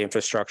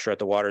infrastructure at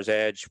the water's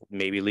edge,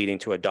 maybe leading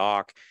to a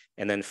dock,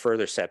 and then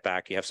further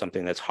setback, you have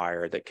something that's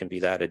higher that can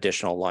be that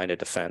additional line of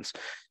defense.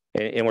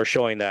 And we're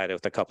showing that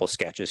with a couple of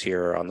sketches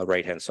here on the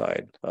right-hand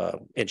side,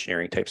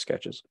 engineering type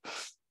sketches.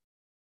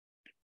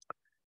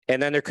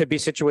 And then there could be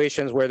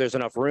situations where there's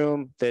enough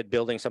room that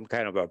building some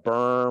kind of a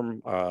berm,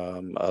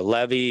 a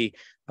levee,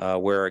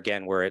 where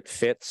it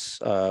fits,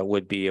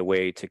 would be a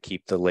way to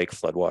keep the lake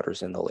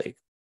floodwaters in the lake.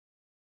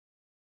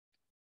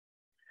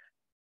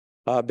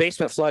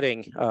 Basement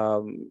flooding,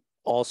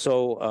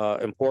 also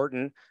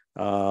important.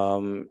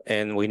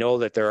 And we know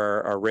that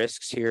there are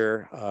risks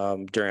here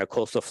during a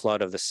coastal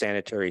flood of the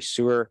sanitary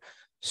sewer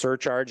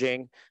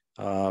surcharging.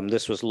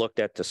 This was looked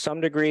at to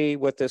some degree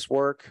with this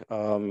work.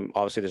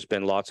 Obviously, there's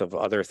been lots of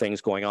other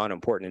things going on,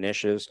 important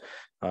initiatives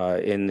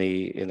in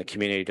the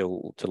community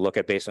to look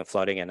at basement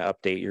flooding and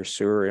update your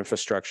sewer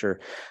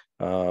infrastructure.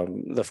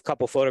 The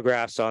couple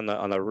photographs on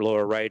the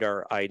lower right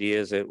are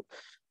ideas that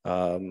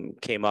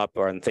came up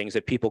on things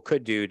that people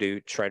could do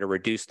to try to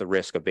reduce the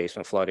risk of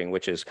basement flooding,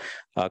 which is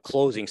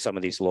closing some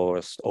of these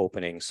lowest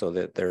openings so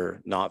that they're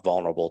not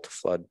vulnerable to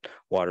flood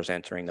waters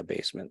entering the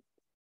basement.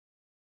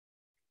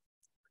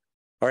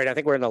 All right, I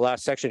think we're in the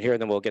last section here,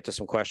 and then we'll get to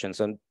some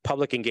questions on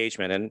public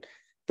engagement. And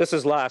this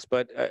is last,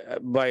 but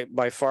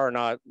by far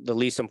not the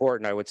least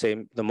important, I would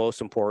say the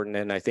most important.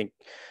 And I think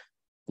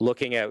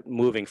looking at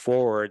moving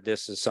forward,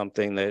 this is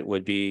something that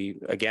would be,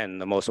 again,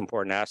 the most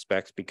important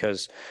aspects,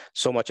 because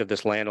so much of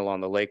this land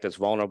along the lake that's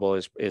vulnerable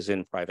is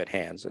in private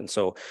hands. And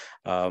so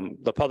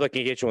the public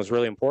engagement was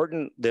really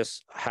important.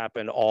 This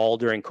happened all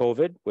during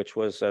COVID, which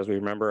was, as we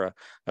remember,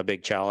 a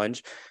big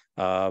challenge.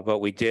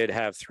 But we did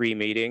have 3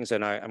 meetings,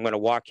 and I'm going to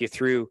walk you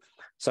through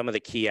some of the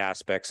key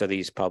aspects of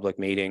these public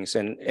meetings.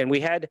 And we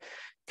had,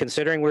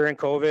 considering we're in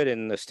COVID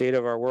and the state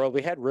of our world,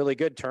 we had really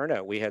good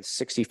turnout. We had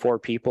 64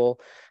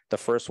 people. The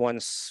first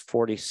one's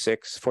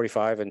 46,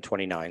 45, and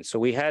 29. So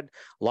we had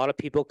a lot of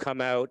people come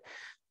out.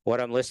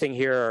 What I'm listing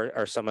here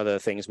are some of the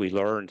things we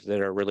learned that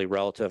are really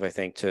relative, I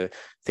think, to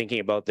thinking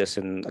about this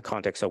in the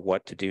context of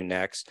what to do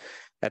next.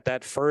 At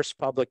that first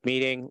public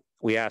meeting,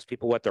 we asked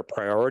people what their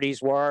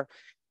priorities were,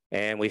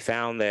 and we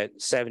found that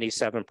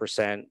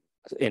 77%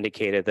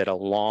 indicated that a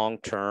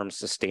long-term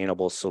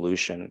sustainable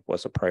solution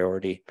was a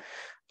priority.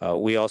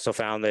 We also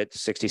found that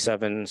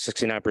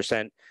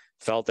 69%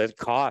 felt that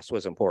cost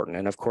was important.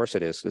 And of course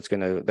it is. It's going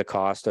to, the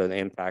cost or the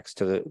impacts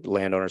to the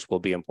landowners will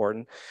be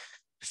important.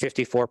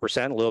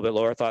 54%, a little bit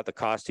lower, thought the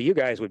cost to you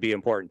guys would be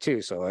important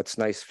too. So it's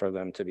nice for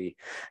them to be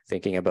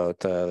thinking about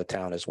the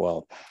town as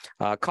well.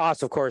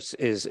 Cost, of course,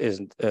 is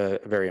a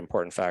very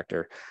important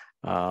factor.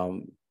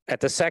 At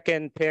the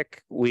second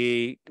pick,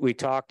 we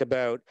talked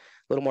about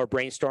a little more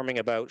brainstorming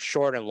about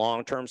short and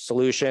long-term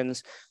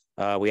solutions.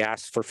 We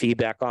asked for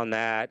feedback on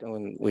that,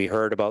 and we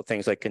heard about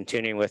things like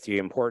continuing with the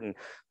important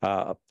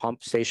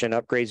pump station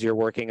upgrades you're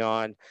working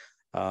on,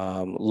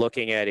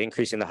 looking at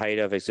increasing the height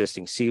of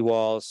existing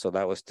seawalls. So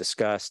that was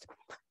discussed.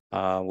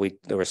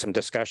 There was some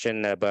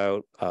discussion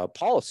about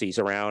policies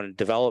around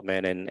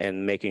development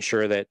and making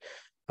sure that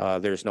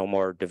there's no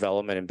more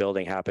development and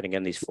building happening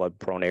in these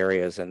flood-prone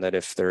areas, and that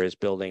if there is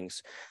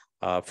buildings,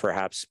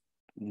 perhaps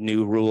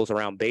new rules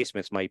around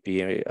basements might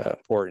be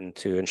important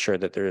to ensure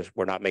that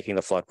we're not making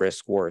the flood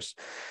risk worse.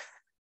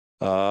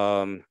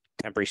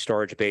 Temporary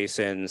storage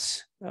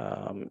basins,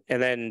 and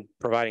then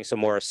providing some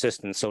more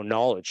assistance, so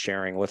knowledge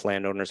sharing with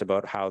landowners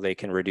about how they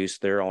can reduce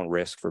their own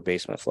risk for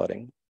basement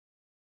flooding.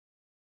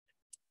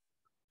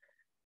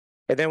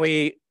 And then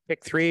we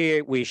picked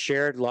 3. We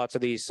shared lots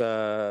of these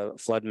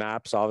flood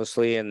maps,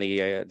 obviously, and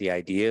the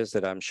ideas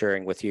that I'm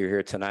sharing with you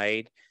here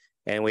tonight.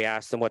 And we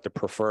asked them what the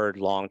preferred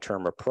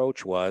long-term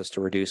approach was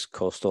to reduce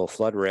coastal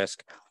flood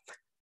risk.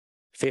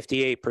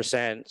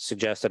 58%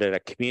 suggested that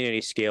a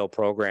community scale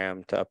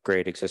program to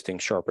upgrade existing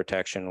shore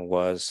protection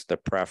was the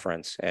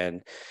preference.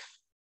 And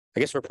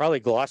I guess we're probably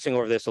glossing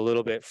over this a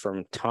little bit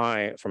from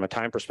a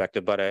time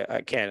perspective, but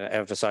I can't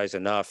emphasize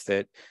enough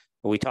that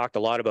we talked a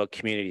lot about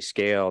community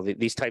scale.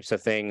 These types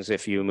of things,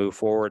 if you move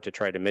forward to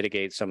try to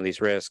mitigate some of these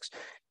risks,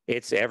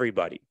 it's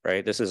everybody,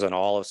 right? This is an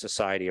all of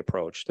society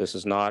approach. This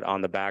is not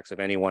on the backs of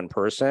any one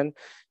person.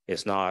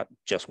 It's not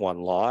just one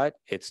lot.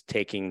 It's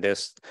taking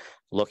this,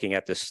 looking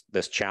at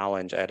this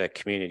challenge at a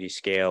community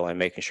scale and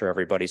making sure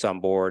everybody's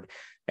on board,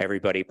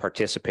 everybody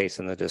participates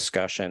in the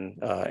discussion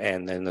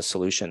and then the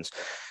solutions.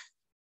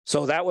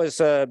 So that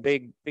was a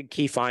big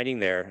key finding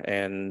there.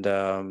 And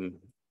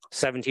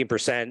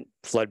 17%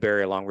 flood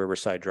barrier along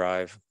Riverside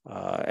Drive,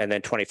 and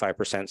then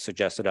 25%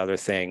 suggested other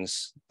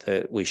things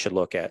that we should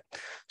look at.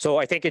 So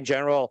I think in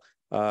general,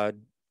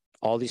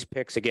 all these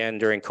picks again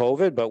during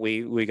COVID, but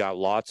we got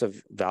lots of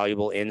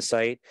valuable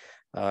insight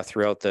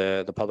throughout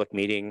the public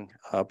meeting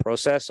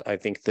process. I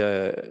think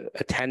the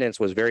attendance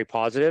was very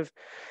positive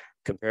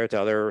compared to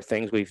other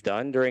things we've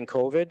done during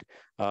COVID.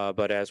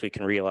 But as we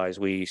can realize,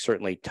 we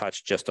certainly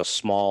touched just a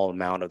small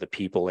amount of the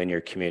people in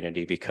your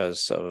community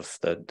because of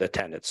the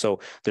attendance.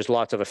 So there's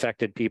lots of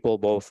affected people,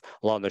 both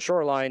along the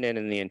shoreline and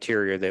in the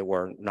interior, that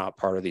were not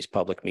part of these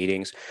public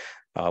meetings,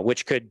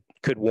 which could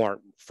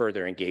warrant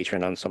further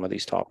engagement on some of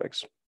these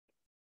topics.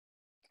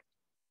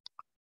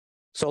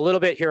 So a little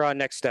bit here on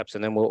next steps,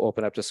 and then we'll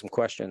open up to some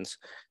questions.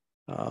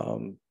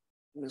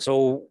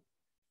 So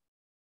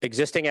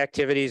existing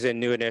activities and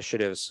new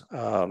initiatives.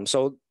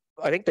 So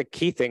I think the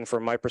key thing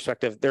from my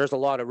perspective, there's a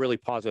lot of really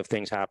positive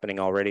things happening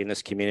already in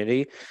this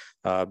community,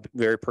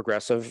 very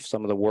progressive,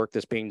 some of the work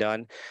that's being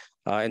done,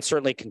 and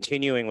certainly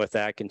continuing with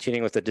that,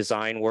 continuing with the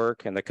design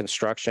work and the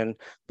construction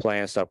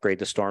plans to upgrade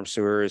the storm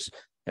sewers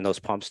and those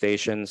pump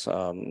stations.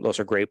 Those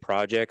are great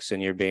projects,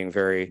 and you're being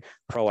very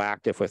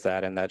proactive with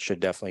that, and that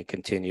should definitely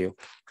continue.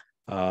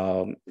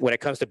 When it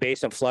comes to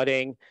basement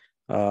flooding,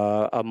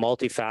 a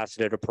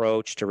multifaceted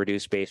approach to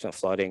reduce basement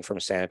flooding from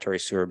sanitary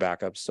sewer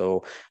backups.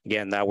 So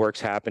again, that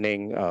work's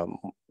happening.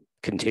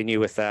 Continue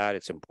with that.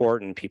 It's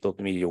important. People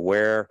to be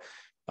aware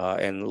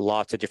and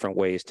lots of different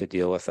ways to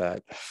deal with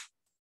that.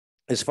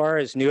 As far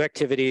as new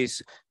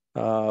activities,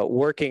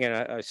 working, and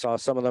I saw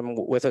some of them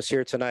with us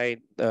here tonight,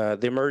 the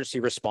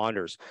emergency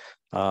responders.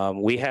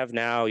 You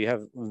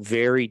have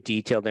very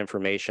detailed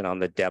information on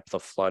the depth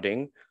of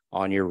flooding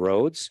on your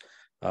roads.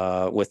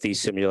 With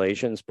these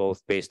simulations, both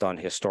based on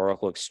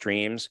historical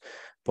extremes,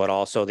 but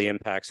also the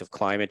impacts of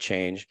climate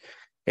change.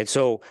 And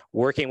so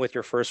working with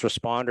your first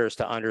responders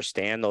to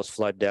understand those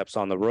flood depths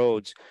on the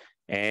roads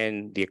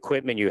and the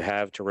equipment you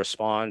have to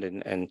respond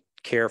and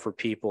care for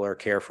people or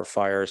care for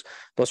fires.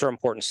 Those are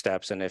important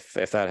steps. And if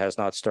that has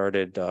not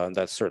started,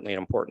 that's certainly an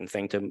important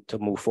thing to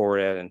move forward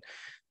at. And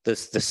the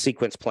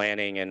sequence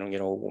planning and,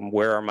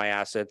 where are my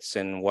assets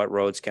and what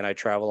roads can I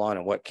travel on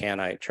and what can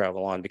I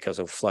travel on because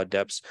of flood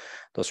depths.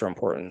 Those are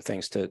important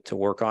things to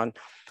work on.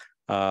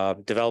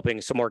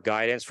 Developing some more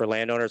guidance for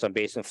landowners on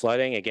basin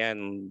flooding.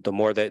 Again, the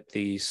more that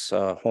these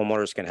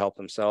homeowners can help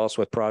themselves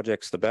with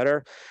projects, the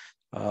better.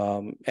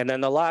 And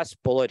then the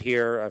last bullet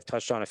here, I've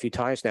touched on a few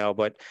times now,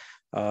 but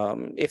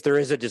if there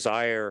is a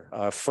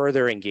desire,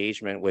 further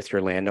engagement with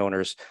your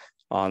landowners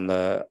on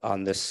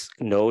this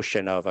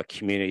notion of a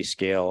community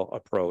scale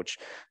approach.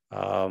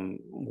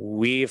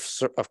 We've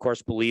of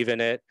course believe in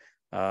it.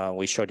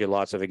 We showed you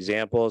lots of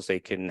examples.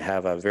 They can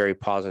have a very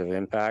positive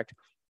impact.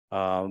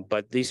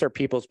 But these are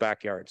people's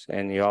backyards,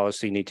 and you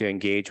obviously need to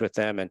engage with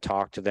them and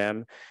talk to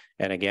them.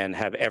 And again,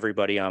 have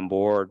everybody on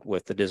board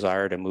with the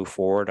desire to move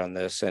forward on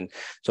this. And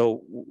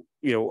so,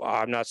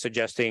 I'm not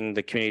suggesting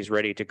the community is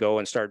ready to go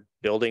and start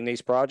building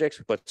these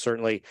projects, but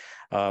certainly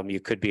you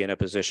could be in a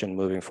position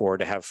moving forward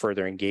to have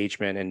further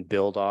engagement and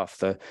build off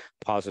the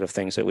positive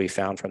things that we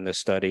found from this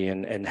study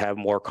and have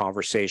more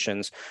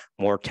conversations,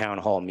 more town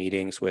hall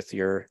meetings with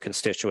your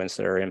constituents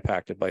that are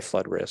impacted by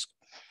flood risk.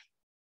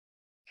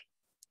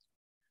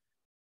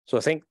 So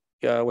I think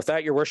with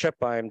that, Your Worship,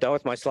 I'm done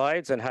with my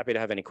slides and happy to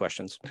have any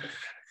questions.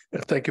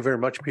 Thank you very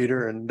much,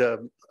 Peter. And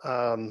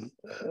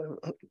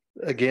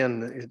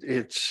again,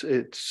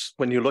 it's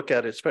when you look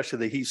at it, especially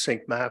the heat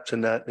sink maps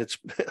and that, it's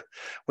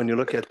when you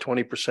look at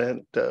 20%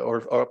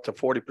 or up to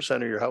 40%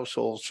 of your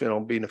households,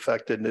 being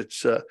affected, and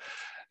it's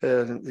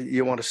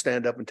you want to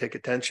stand up and take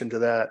attention to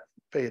that,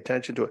 pay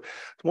attention to it.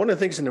 One of the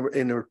things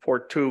in the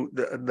report too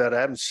that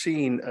I haven't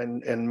seen,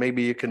 and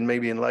maybe you can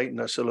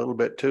enlighten us a little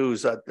bit too,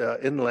 is that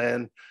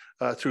inland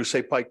through,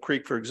 say, Pike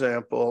Creek, for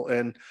example,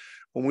 and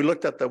when we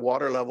looked at the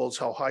water levels,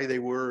 how high they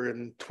were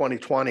in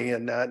 2020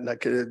 and I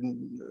could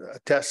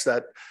attest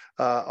that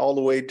all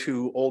the way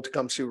to Old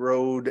Tecumseh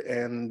Road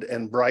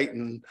and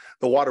Brighton,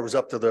 the water was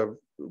up to the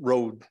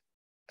road.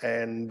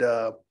 And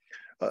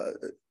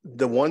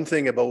the one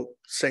thing about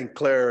St.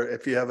 Clair,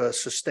 if you have a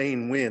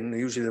sustained wind,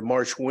 usually the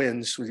March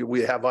winds,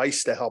 we have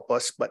ice to help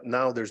us, but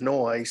now there's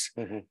no ice.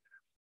 Mm-hmm.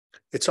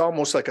 It's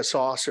almost like a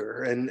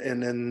saucer. And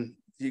then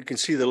you can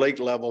see the lake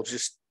level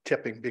just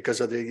tipping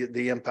because of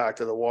the impact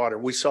of the water.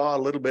 We saw a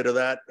little bit of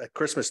that at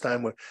Christmas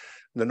time with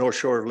the North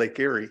Shore of Lake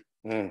Erie.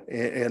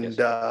 And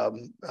yes.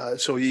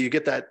 So you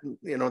get that,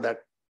 that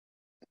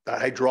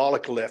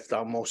hydraulic lift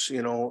almost,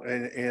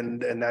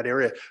 and that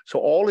area. So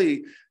all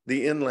the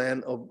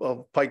inland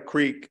of Pike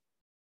Creek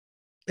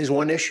is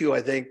one issue,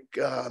 I think,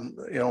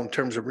 in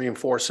terms of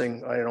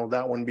reinforcing.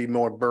 That one be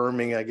more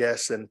berming, I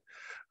guess,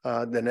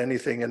 than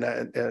anything, and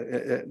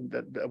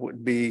that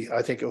would be,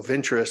 I think, of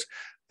interest.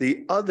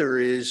 The other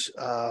is,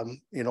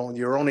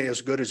 you're only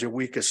as good as your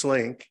weakest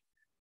link.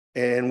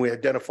 And we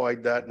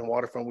identified that in the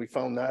waterfront. We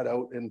found that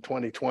out in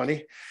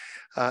 2020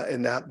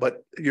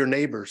 but your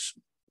neighbors,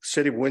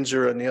 City of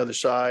Windsor on the other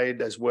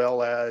side, as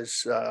well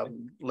as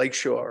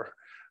Lakeshore.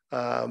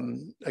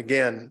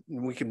 Again,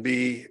 we can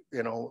be,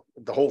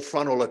 the whole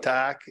frontal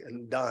attack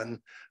and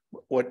done.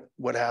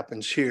 What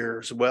happens here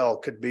as well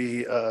could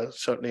be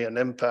certainly an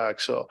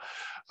impact. So,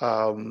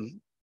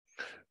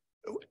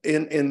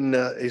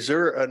 is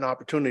there an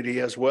opportunity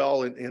as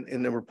well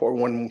in the report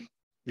when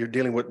you're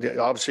dealing with,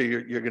 obviously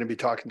you're going to be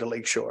talking to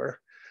Lakeshore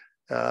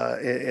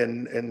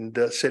and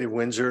the City of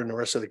Windsor and the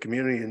rest of the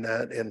community in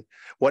that, and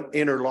what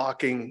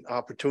interlocking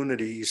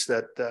opportunities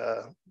that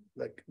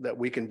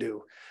we can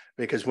do,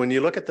 because when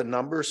you look at the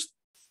numbers,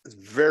 it's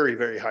very,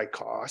 very high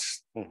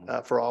cost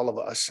for all of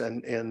us,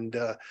 and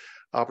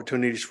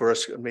opportunities for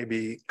us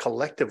maybe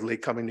collectively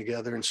coming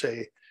together and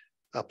say,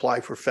 apply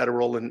for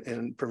federal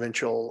and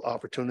provincial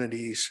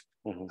opportunities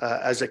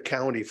as a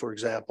county, for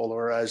example,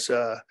 or as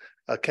a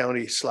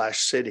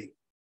county/city.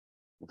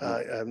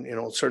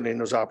 Certainly in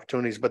those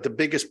opportunities. But the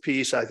biggest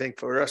piece, I think,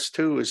 for us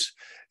too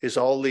is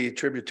all the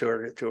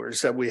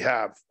tributaries that we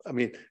have. I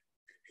mean,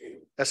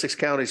 Essex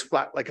County is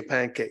flat like a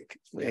pancake,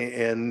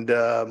 and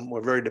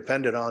we're very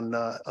dependent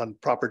on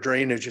proper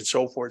drainage and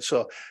so forth.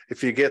 So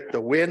if you get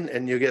the wind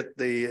and you get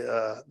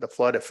the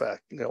flood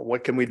effect,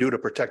 what can we do to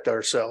protect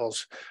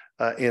ourselves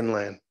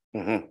inland?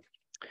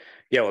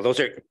 Yeah, well, those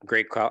are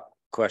great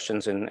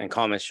questions and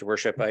comments, Your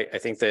Worship. I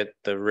think that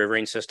the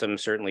riverine system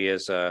certainly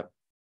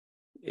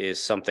is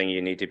something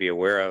you need to be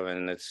aware of,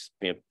 and it's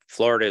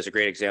Florida is a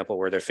great example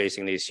where they're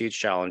facing these huge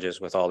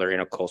challenges with all their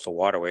intercoastal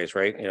waterways,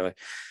 right?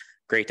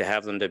 Great to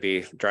have them to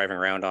be driving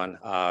around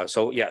on.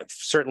 So yeah,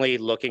 certainly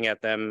looking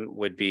at them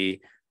would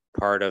be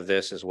part of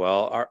this as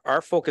well.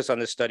 Our focus on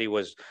this study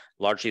was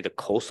largely the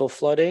coastal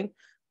flooding,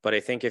 but I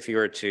think if you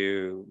were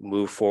to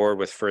move forward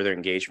with further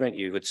engagement,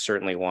 you would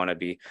certainly want to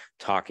be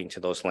talking to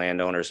those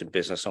landowners and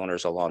business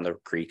owners along the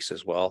creeks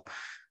as well.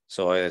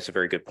 So that's a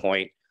very good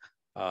point.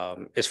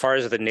 As far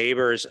as the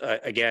neighbors,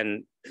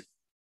 again,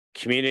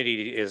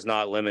 community is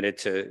not limited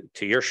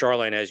to your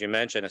shoreline, as you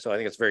mentioned. So I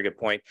think it's a very good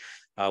point.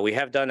 We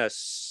have done a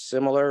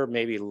similar,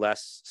 maybe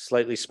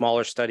slightly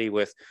smaller study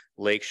with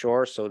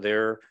Lakeshore. So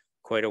they're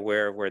quite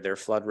aware of where their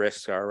flood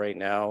risks are right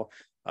now.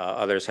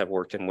 Others have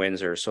worked in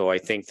Windsor. So I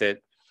think that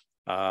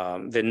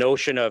the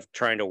notion of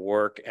trying to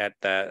work at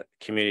that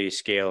community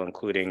scale,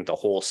 including the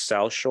whole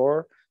South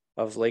Shore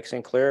of Lake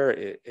St. Clair,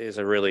 is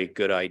a really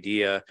good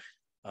idea.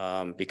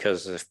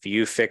 Because if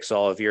you fix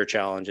all of your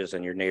challenges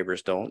and your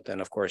neighbors don't,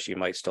 then of course you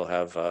might still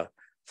have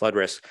flood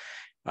risk.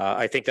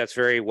 I think that's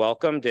very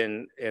welcomed,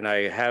 and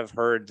I have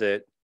heard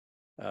that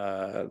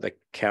the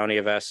County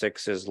of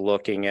Essex is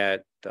looking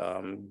at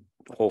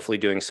hopefully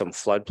doing some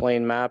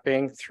floodplain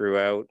mapping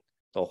throughout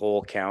the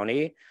whole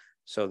county.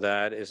 So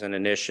that is an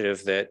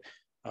initiative that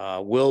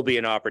will be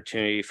an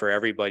opportunity for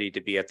everybody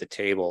to be at the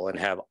table and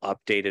have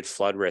updated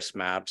flood risk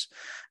maps.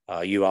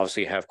 You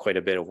obviously have quite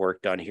a bit of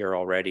work done here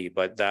already,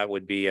 but that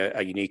would be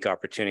a unique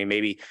opportunity,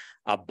 maybe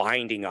a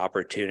binding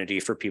opportunity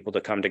for people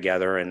to come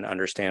together and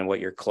understand what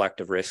your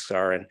collective risks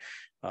are. And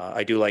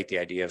I do like the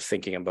idea of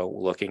thinking about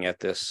looking at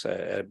this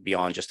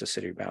beyond just the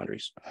city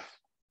boundaries.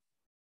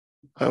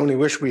 I only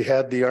wish we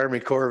had the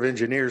Army Corps of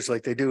Engineers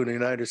like they do in the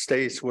United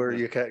States, where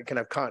you can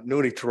have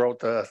continuity throughout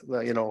the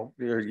you know,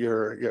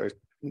 your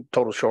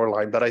total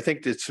shoreline. But I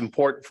think it's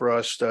important for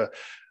us to,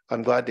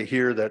 I'm glad to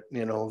hear that,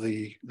 you know,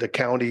 the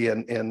county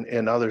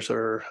and others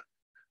are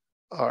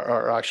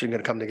actually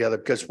going to come together,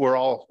 because we're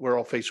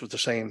all faced with the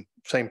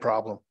same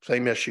problem,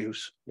 same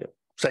issues, yep,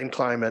 same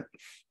climate.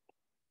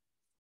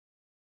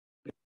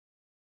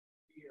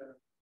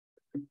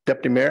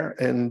 Deputy Mayor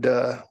and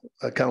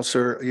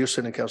Councillor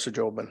Houston and Councillor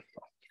Jobin.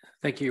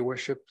 Thank you, Your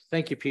Worship.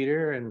 Thank you,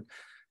 Peter, and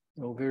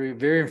very,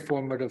 very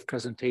informative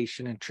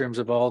presentation in terms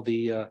of all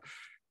the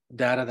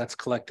data that's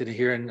collected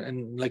here.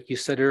 And like you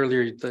said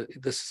earlier,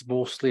 this is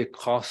mostly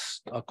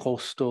a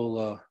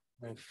coastal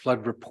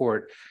flood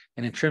report.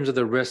 And in terms of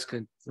the risk,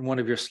 in one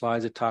of your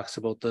slides, it talks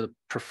about the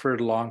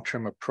preferred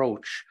long-term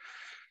approach.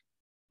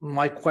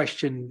 My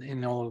question, you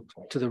know,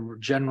 to the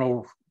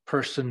general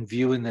person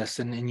viewing this,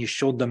 and you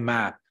showed the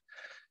map,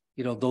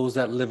 you know, those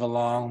that live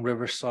along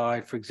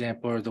Riverside, for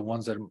example, are the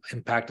ones that are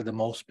impacted the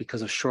most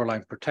because of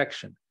shoreline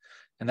protection.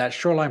 And that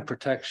shoreline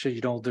protection,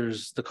 you know,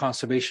 there's the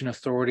Conservation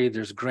Authority,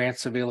 there's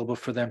grants available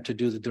for them to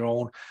do their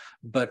own,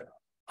 but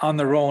on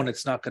their own,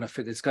 it's not going to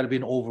fit. It's got to be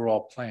an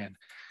overall plan.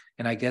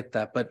 And I get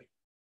that. But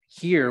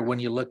here, when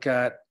you look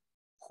at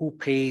who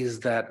pays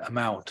that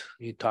amount,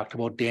 you talked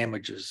about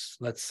damages,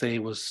 let's say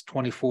it was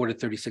 24 to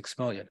 36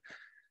 million.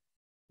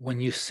 When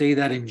you say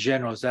that in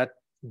general, is that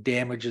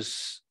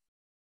damages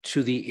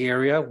to the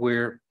area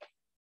where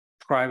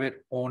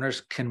private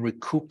owners can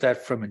recoup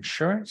that from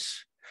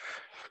insurance?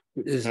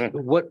 Is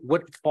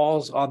what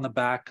falls on the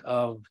back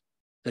of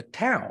the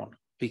town?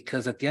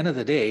 Because at the end of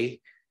the day,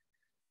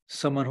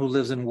 someone who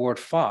lives in Ward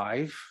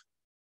 5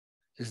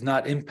 is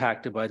not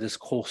impacted by this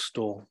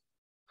coastal,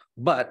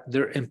 but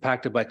they're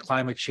impacted by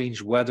climate change,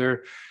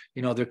 weather.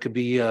 You know, there could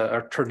be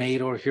a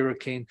tornado or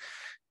hurricane.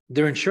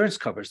 Their insurance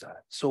covers that.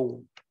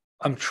 So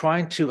I'm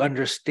trying to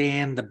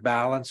understand the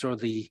balance, or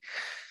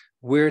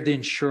where the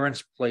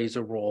insurance plays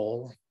a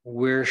role,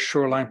 where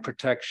shoreline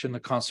protection, the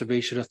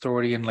Conservation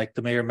Authority, and like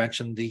the mayor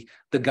mentioned, the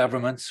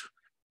governments,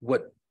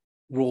 what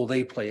role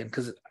they play in.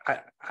 Because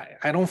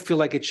I don't feel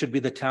like it should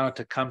be the town of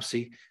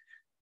Tecumseh.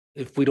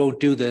 If we don't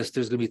do this,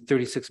 there's going to be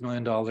 $36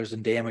 million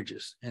in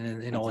damages,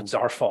 and you know, it's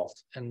our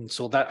fault. And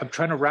so that I'm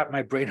trying to wrap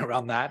my brain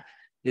around that.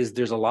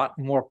 There's a lot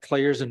more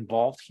players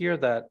involved here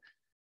that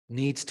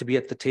needs to be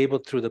at the table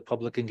through the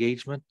public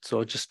engagement.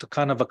 So just a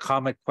kind of a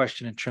comment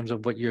question in terms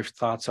of what your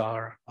thoughts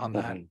are on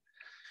that.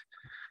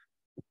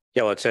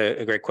 Yeah, well, it's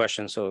a great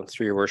question. So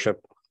through your worship,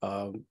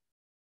 I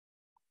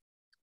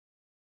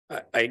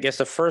guess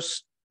the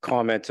first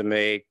comment to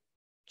make,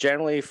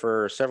 generally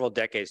for several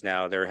decades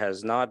now, there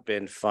has not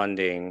been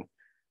funding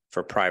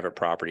for private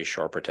property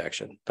shore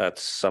protection.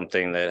 That's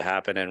something that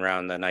happened in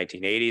around the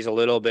 1980s a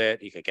little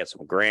bit. You could get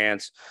some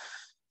grants.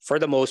 For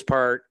the most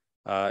part,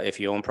 if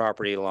you own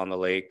property along the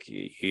lake,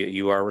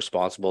 you are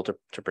responsible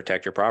to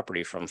protect your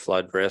property from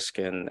flood risk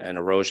and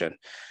erosion.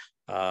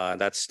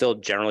 That's still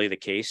generally the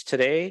case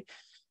today.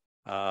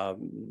 The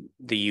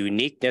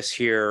uniqueness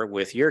here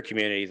with your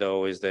community,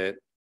 though, is that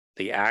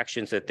the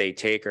actions that they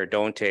take or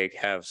don't take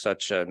have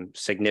such a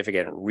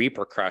significant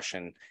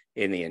repercussion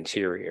in the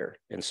interior.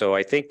 And so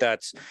I think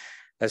that's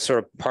sort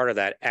of part of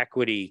that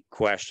equity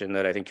question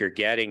that I think you're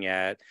getting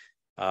at.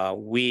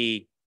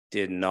 We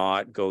did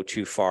not go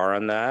too far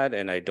on that,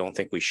 and I don't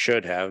think we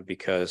should have,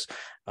 because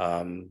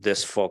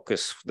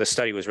the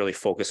study was really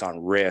focused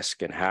on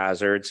risk and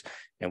hazards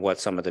and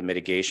what some of the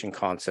mitigation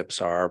concepts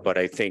are. But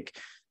I think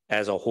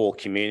as a whole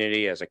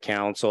community, as a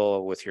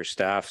council, with your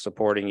staff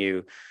supporting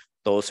you,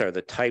 those are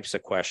the types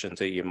of questions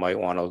that you might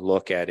want to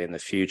look at in the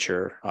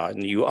future.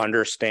 And you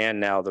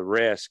understand now the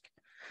risk.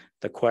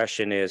 The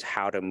question is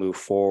how to move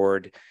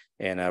forward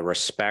in a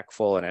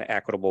respectful and an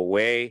equitable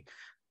way.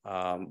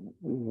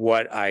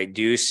 What I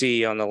do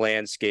see on the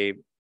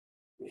landscape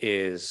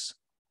is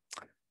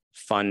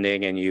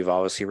funding, and you've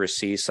obviously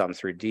received some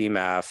through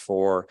DMAF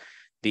for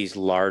these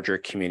larger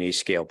community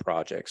scale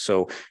projects.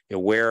 So you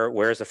know,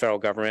 where's the federal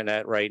government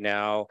at right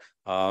now?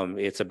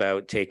 It's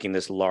about taking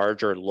this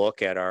larger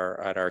look at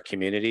our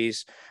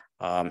communities.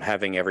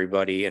 having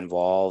everybody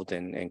involved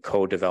in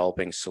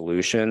co-developing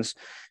solutions,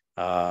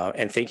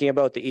 and thinking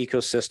about the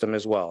ecosystem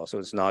as well. So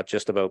it's not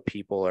just about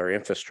people or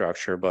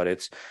infrastructure, but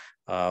it's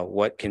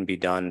what can be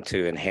done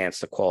to enhance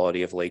the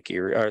quality of Lake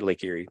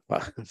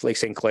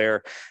St.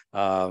 Clair,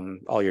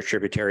 all your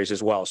tributaries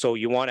as well. So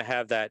you want to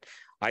have that.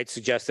 I'd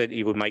suggest that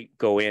you might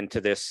go into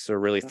this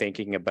really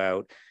thinking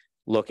about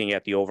looking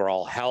at the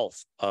overall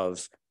health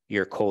of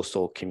your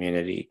coastal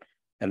community.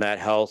 And that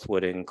health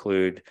would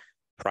include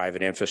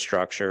private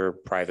infrastructure,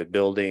 private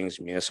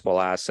buildings,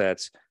 municipal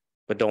assets,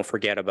 but don't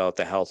forget about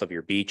the health of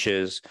your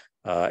beaches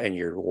and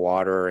your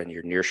water and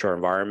your nearshore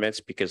environments,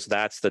 because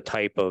that's the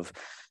type of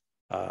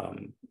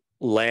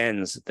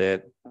lens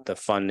that the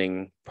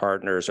funding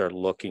partners are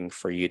looking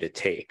for you to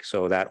take.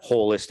 So that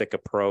holistic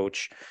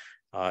approach,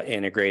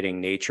 integrating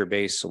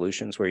nature-based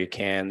solutions where you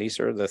can, these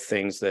are the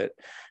things that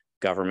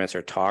governments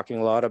are talking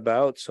a lot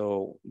about.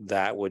 So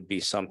that would be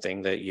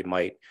something that you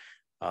might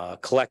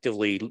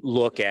collectively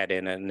look at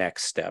in a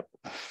next step.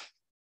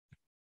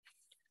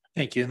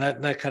 Thank you.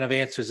 And that kind of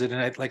answers it.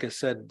 And like I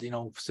said, you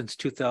know, since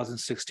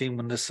 2016,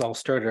 when this all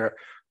started,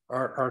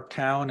 our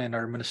town and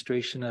our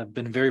administration have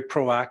been very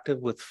proactive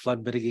with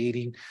flood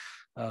mitigating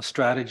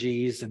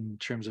strategies in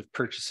terms of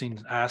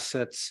purchasing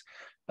assets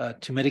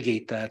to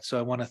mitigate that. So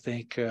I want to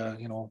thank,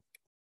 you know,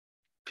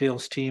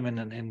 Phil's team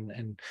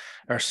and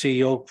our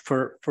CEO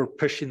for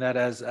pushing that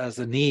as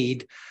a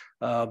need,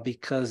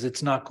 because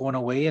it's not going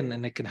away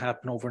and it can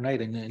happen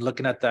overnight. And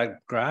looking at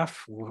that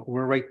graph,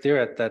 we're right there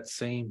at that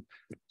same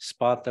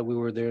spot that we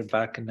were there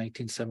back in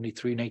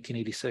 1973,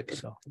 1986.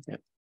 So yeah,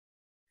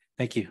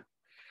 thank you.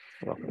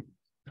 You're welcome.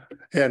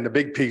 And the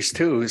big piece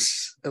too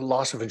is the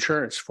loss of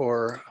insurance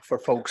for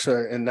folks.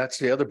 And that's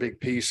the other big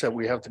piece that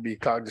we have to be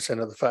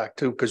cognizant of the fact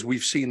too, because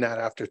we've seen that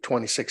after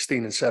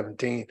 2016 and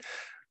 17.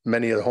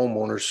 Many of the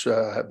homeowners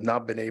have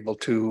not been able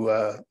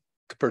to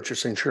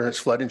purchase insurance,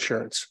 flood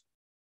insurance.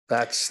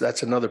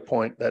 That's another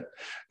point that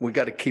we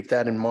got to keep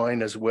that in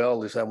mind as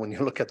well, is that when you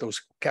look at those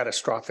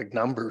catastrophic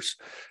numbers,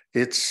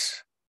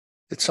 it's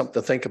something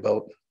to think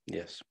about.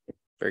 Yes,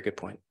 very good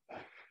point.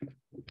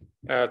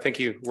 Thank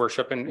you,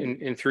 Worship,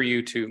 and through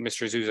you to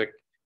Mr. Zuzak.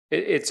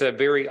 It's a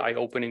very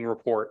eye-opening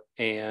report,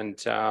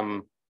 and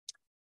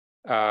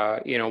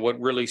you know, what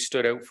really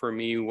stood out for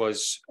me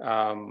was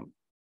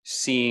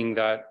seeing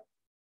that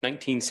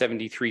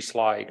 1973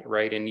 slide,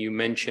 right? And you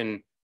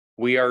mentioned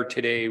we are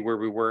today where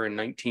we were in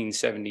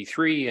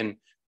 1973, and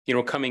you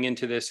know, coming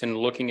into this and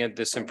looking at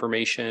this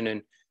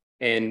information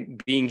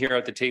and being here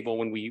at the table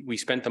when we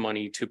spent the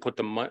money to put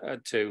the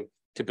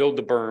to build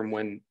the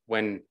berm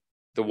when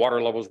the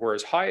water levels were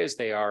as high as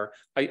they are,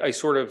 I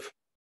sort of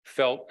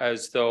felt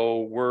as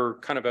though we're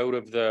kind of out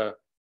of the,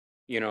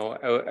 you know,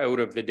 out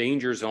of the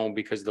danger zone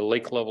because the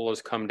lake level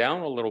has come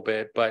down a little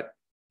bit, but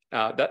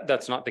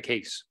that's not the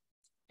case.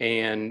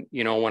 And,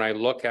 you know, when I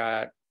look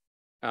at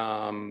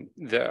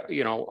the,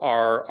 you know,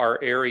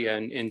 our area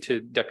and to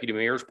Deputy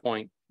Mayor's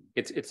point,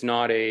 it's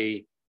not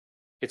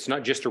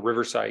just a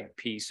Riverside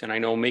piece. And I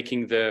know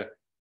making the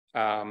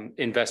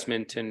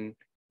investment and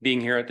being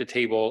here at the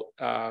table,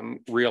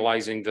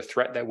 realizing the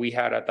threat that we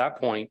had at that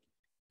point,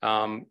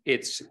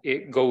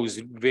 it goes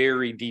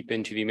very deep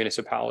into the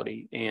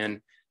municipality,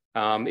 and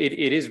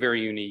it is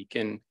very unique.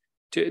 And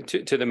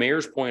to the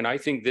mayor's point, I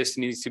think this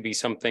needs to be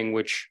something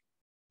which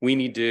we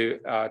need to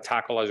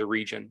tackle as a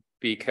region,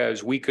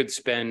 because we could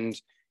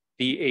spend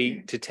the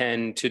 8 to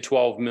 10 to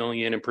 12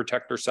 million and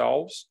protect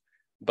ourselves,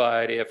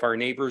 but if our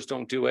neighbors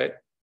don't do it,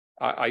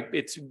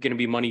 it's going to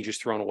be money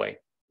just thrown away.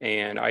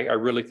 And I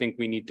really think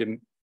we need to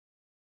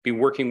be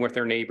working with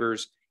their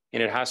neighbors,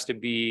 and it has to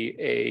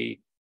be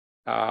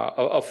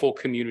a full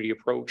community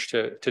approach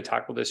to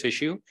tackle this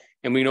issue.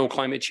 And we know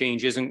climate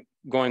change isn't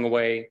going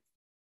away.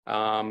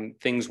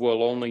 Things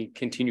will only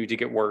continue to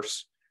get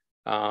worse.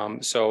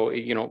 So,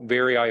 you know,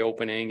 very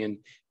eye-opening. And,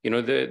 you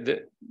know,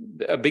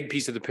 a big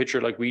piece of the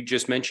picture, like we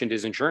just mentioned,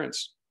 is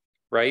insurance,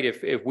 right?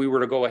 If we were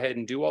to go ahead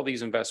and do all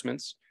these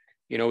investments,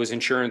 you know, is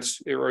insurance,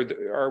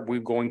 are we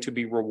going to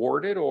be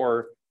rewarded,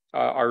 or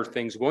are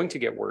things going to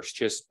get worse?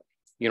 Just,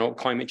 you know,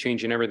 climate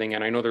change and everything.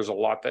 And I know there's a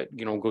lot that,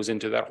 you know, goes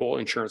into that whole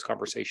insurance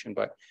conversation,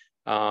 but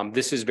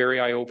this is very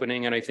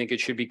eye-opening, and I think it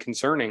should be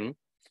concerning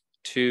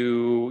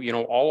to, you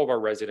know, all of our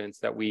residents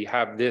that we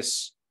have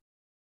this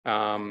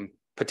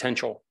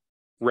potential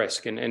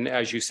risk. And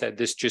as you said,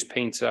 this just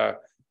paints the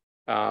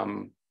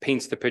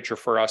picture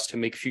for us to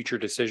make future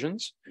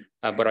decisions.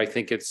 But I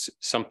think it's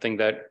something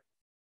that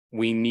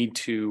we need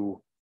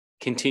to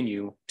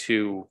continue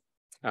to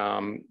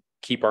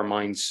keep our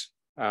minds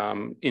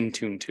in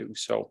tune to.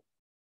 So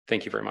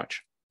thank you very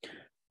much.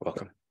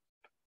 Welcome.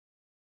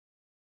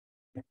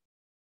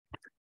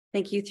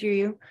 Thank you, through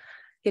you.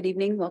 Good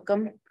evening,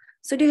 welcome.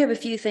 So I do have a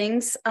few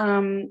things.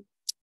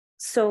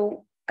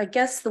 So I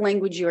guess the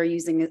language you are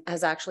using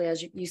has actually,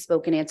 as you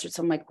spoke, and answered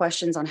some of my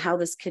questions on how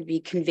this could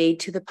be conveyed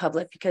to the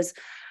public, because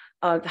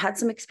I've had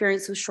some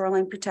experience with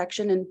shoreline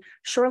protection, and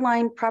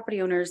shoreline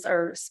property owners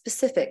are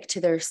specific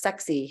to their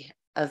sexy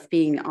of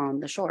being on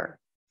the shore.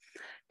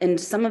 And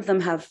some of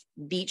them have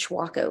beach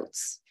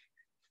walkouts.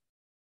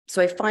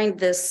 So I find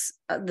this,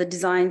 the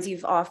designs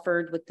you've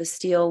offered with the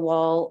steel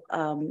wall,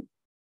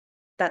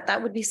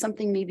 that would be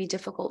something maybe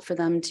difficult for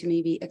them to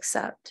maybe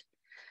accept.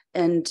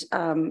 And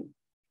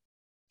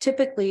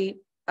typically,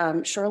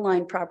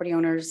 shoreline property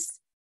owners,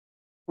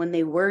 when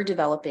they were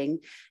developing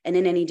and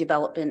in any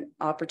development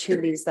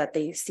opportunities that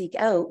they seek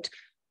out,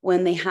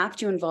 when they have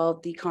to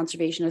involve the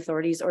conservation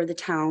authorities or the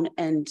town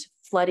and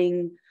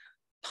flooding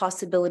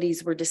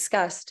possibilities were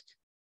discussed,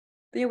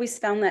 they always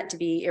found that to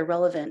be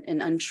irrelevant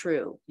and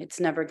untrue. It's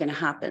never going to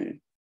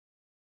happen.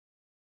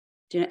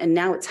 And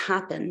now it's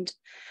happened.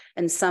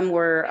 And some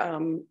were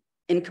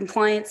in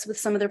compliance with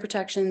some of their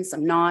protections,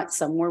 some not,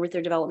 some were with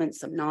their development,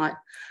 some not.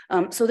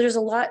 So there's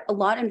a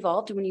lot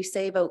involved. When you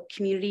say about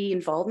community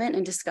involvement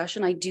and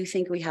discussion, I do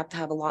think we have to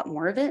have a lot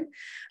more of it.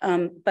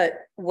 But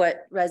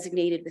what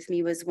resonated with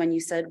me was when you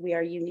said we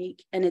are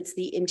unique, and it's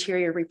the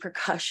interior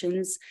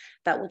repercussions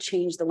that will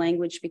change the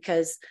language,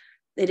 because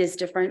it is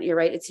different. You're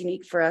right, it's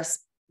unique for us,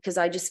 because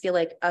I just feel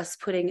like us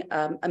putting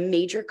a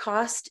major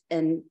cost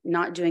and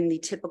not doing the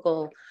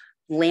typical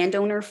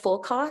landowner full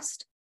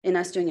cost, and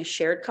us doing a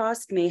shared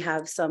cost may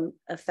have some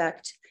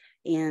effect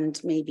and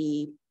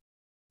maybe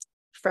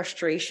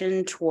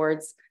frustration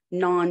towards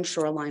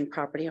non-shoreline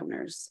property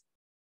owners.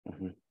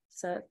 Mm-hmm.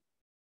 Is that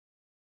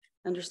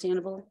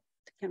understandable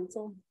to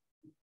council?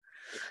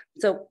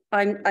 So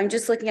I'm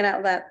just looking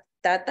at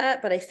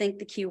that, but I think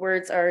the key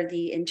words are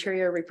the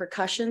interior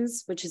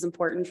repercussions, which is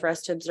important for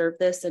us to observe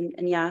this and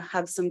yeah,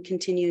 have some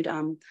continued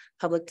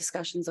public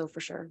discussions though, for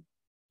sure.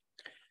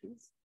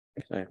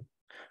 Okay. All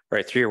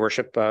right, through your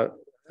worship,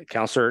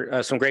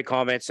 Councillor, some great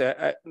comments.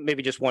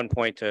 Maybe just one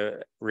point to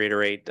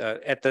reiterate.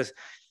 At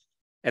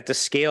the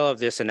scale of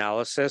this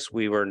analysis,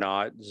 we were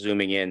not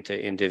zooming into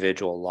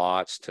individual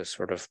lots to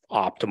sort of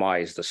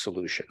optimize the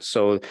solution.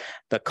 So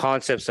the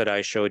concepts that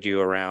I showed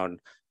you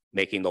around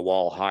making the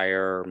wall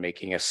higher,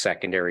 making a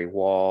secondary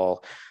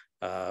wall,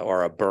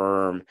 or a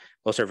berm,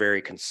 those are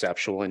very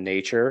conceptual in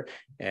nature,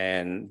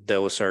 and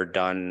those are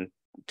done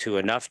to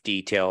enough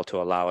detail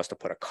to allow us to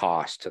put a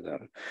cost to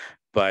them.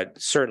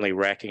 But certainly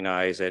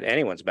recognize that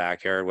anyone's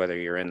backyard, whether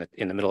you're in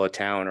the middle of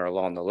town or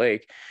along the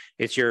lake,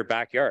 it's your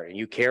backyard and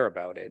you care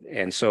about it.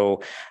 And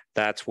so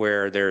that's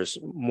where there's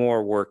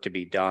more work to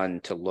be done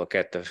to look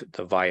at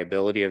the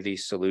viability of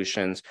these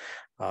solutions,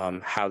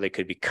 how they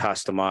could be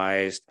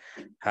customized,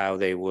 how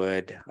they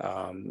would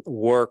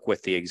work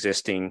with the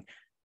existing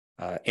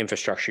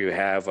infrastructure you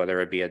have,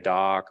 whether it be a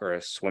dock or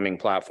a swimming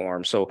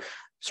platform. So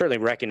certainly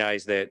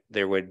recognize that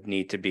there would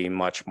need to be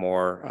much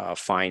more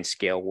fine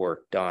scale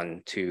work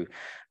done to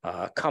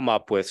come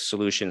up with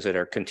solutions that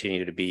are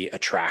continue to be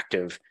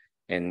attractive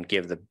and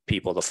give the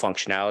people the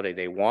functionality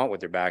they want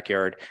with their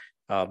backyard,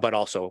 but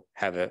also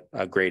have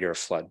a greater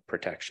flood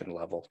protection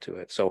level to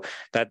it. So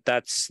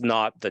that's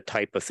not the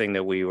type of thing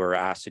that we were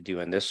asked to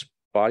do in this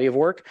body of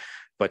work,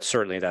 but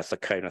certainly that's the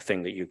kind of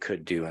thing that you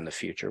could do in the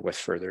future with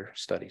further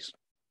studies.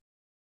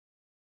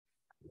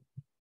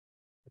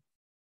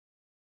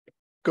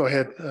 Go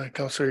ahead,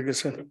 Councillor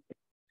Higginson.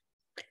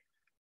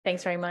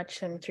 Thanks very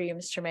much. And through you,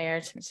 Mr.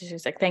 Mayor, to Mr.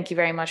 Zuzak, thank you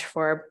very much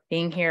for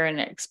being here and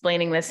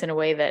explaining this in a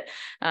way that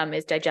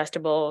is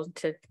digestible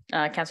to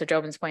Councillor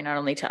Jobin's point, not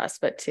only to us,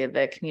 but to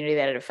the community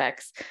that it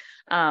affects.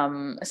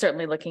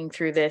 Certainly looking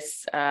through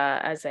this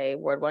as a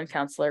Ward 1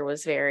 councillor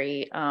was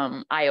very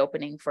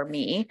eye-opening for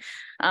me.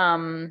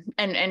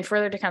 And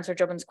further to Councillor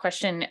Jobin's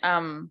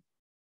question,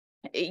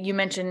 you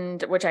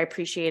mentioned, which I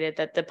appreciated,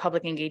 that the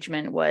public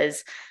engagement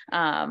was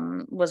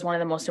one of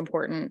the most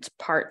important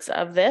parts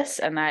of this,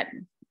 and that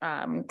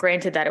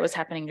granted that it was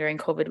happening during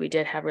COVID, we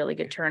did have really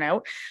good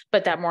turnout,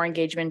 but that more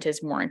engagement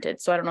is warranted.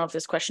 So I don't know if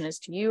this question is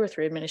to you or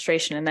through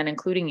administration and then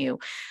including you.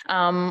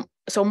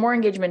 So more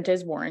engagement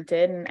is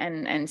warranted,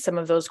 and some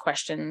of those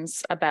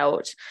questions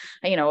about,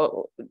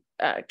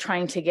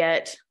 trying to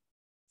get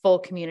full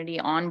community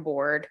on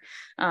board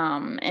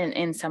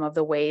in some of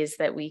the ways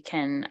that we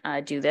can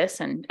do this,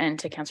 and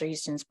to Councillor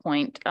Houston's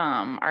point,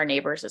 our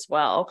neighbors as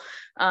well.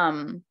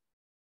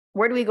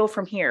 Where do we go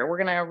from here?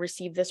 We're going to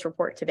receive this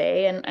report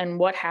today, and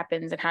what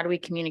happens, and how do we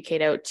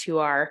communicate out to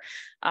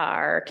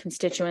our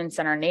constituents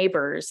and our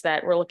neighbors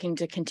that we're looking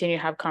to continue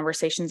to have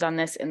conversations on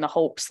this in the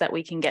hopes that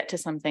we can get to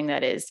something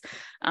that is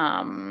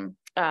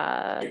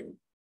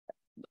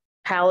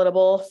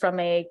palatable from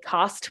a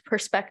cost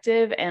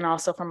perspective and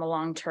also from a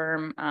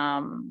long-term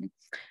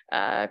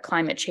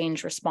climate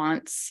change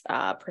response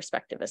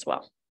perspective as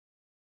well.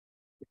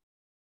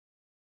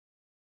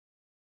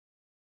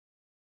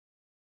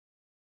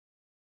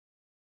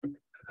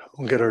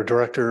 We'll get our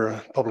Director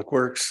of Public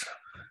Works.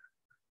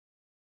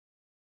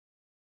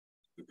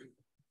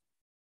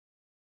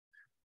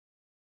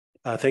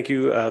 Thank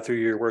you, through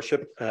your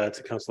worship,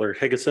 to Councillor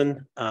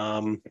Higginson.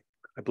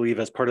 I believe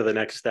as part of the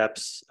next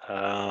steps,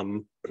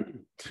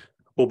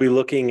 we'll be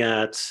looking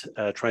at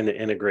trying to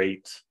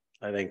integrate,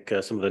 I think,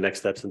 some of the next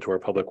steps into our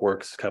public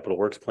works, capital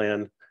works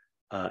plan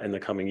in the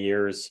coming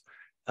years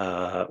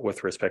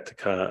with respect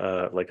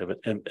to like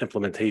an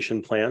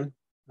implementation plan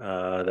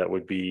that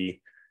would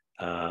be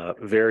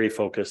very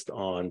focused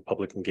on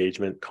public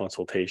engagement,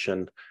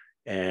 consultation,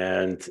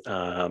 and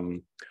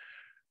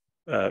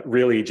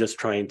really just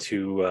trying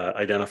to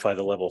identify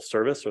the level of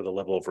service or the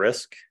level of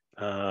risk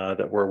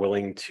that we're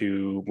willing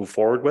to move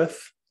forward with,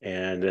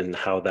 and then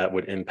how that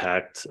would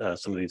impact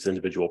some of these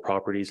individual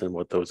properties and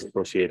what those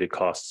associated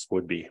costs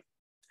would be.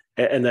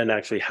 And then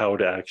actually how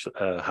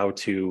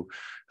to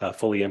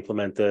fully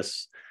implement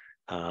this.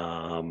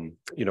 Mr.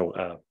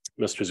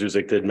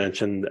 Zuzik did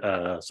mention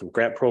some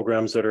grant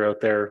programs that are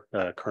out there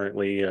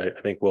currently. I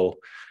think we'll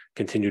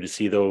continue to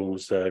see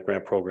those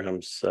grant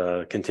programs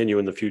continue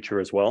in the future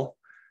as well.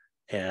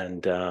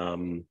 And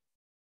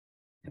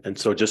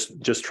so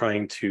just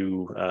trying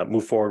to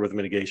move forward with a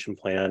mitigation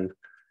plan,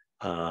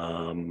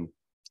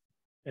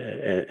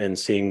 and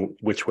seeing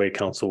which way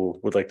council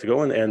would like to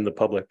go, and the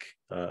public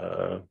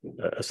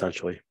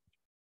essentially.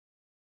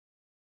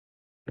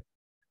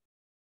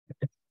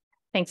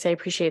 Thanks, I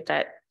appreciate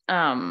that.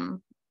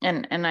 And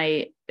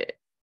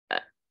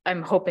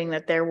I'm hoping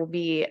that there will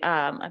be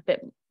a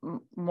bit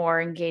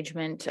more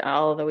engagement,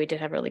 although we did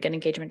have really good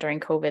engagement during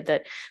COVID,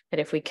 that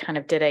if we kind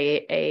of did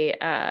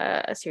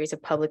a series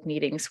of public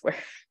meetings where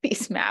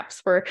these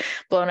maps were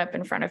blown up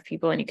in front of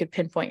people and you could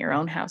pinpoint your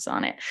own house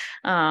on it,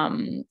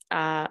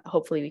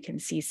 hopefully we can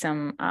see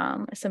some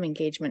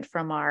engagement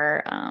from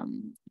our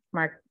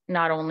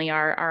not only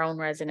our own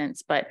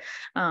residents, but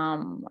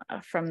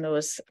from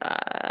those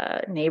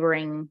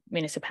neighboring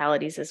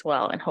municipalities as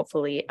well, and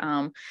hopefully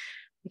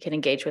we can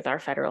engage with our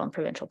federal and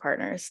provincial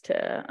partners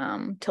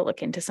to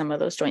look into some of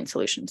those joint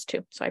solutions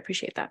too. So I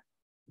appreciate that.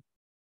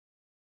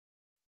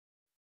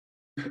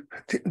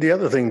 The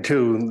other thing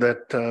too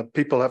that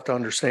people have to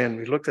understand,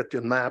 we looked at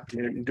the map,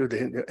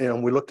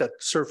 we looked at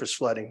surface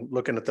flooding,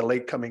 looking at the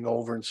lake coming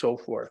over and so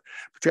forth.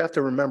 But you have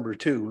to remember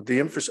too,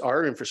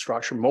 our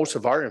infrastructure, most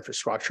of our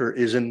infrastructure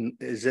is in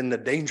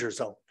the danger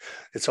zone.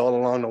 It's all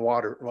along the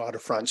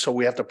waterfront, so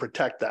we have to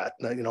protect that.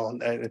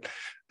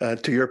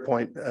 To your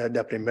point,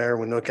 Deputy Mayor,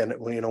 when looking at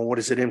what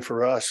is it in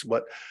for us,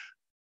 but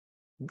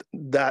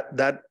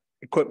that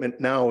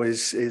equipment now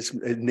is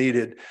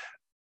needed.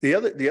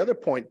 The other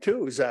point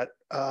too is that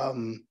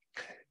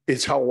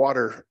is how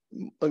water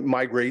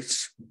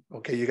migrates.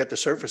 Okay, you got the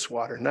surface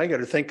water. Now you got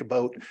to think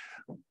about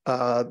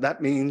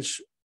that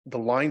means the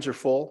lines are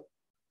full,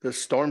 the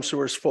storm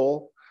sewer is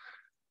full,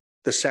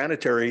 the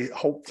sanitary.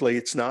 Hopefully,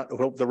 it's not.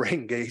 Hope the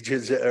rain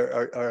gauges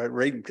or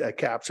rain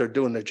caps are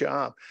doing the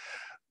job.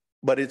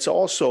 But it's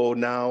also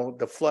now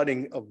the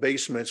flooding of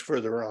basements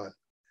further on,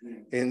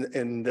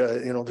 and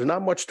there's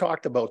not much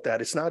talked about that.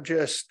 It's not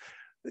just.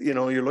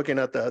 You're looking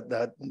at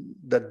that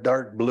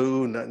dark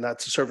blue, and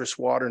that's the surface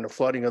water and the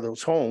flooding of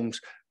those homes.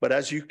 But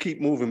as you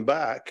keep moving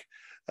back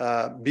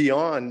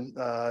beyond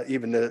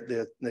even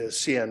the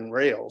CN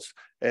rails,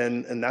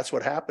 and that's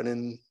what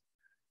happened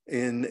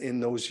in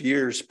those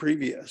years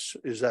previous,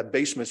 is that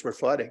basements were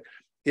flooding.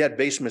 You had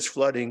basements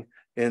flooding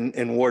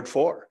in Ward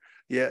 4,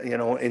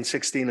 in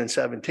 16 and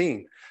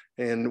 17,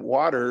 and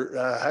water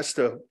has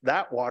to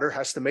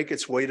make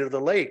its way to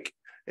the lake.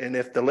 And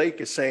if the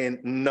lake is saying,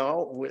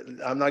 no,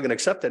 I'm not going to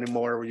accept any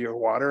more of your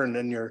water, and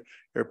then your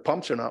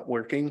pumps are not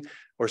working,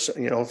 or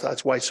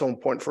that's why it's so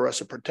important for us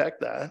to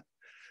protect that.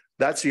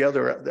 That's the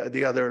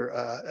other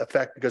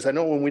effect, because I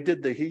know when we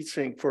did the heat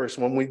sink first,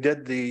 when we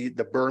did the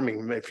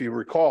berming, if you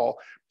recall,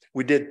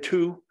 we did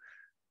two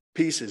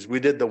pieces. We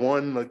did the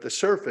one like the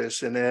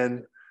surface,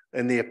 and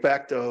the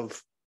effect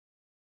of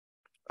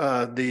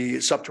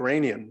the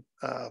subterranean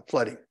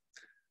flooding.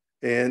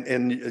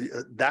 And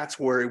that's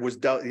where it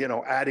was,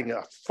 adding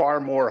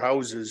far more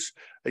houses,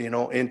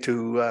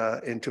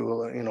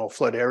 into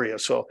flood area.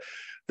 So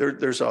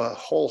there's a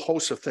whole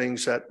host of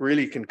things that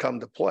really can come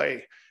to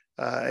play,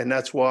 and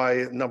that's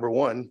why number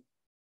one,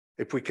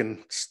 if we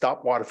can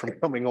stop water from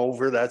coming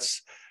over,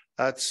 that's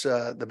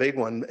the big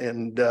one.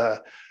 And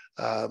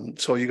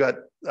so you got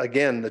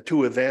again the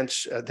two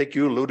events. I think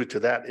you alluded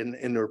to that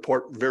in the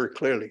report very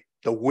clearly: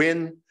 the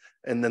wind,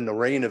 and then the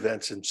rain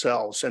events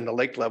themselves, and the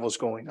lake levels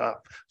going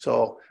up.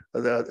 So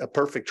a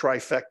perfect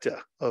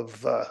trifecta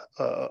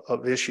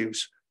of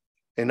issues.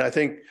 And I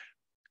think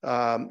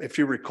if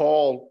you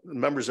recall,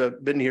 members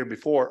have been here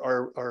before,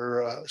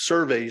 our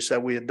surveys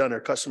that we had done, our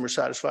customer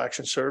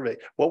satisfaction survey,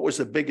 what was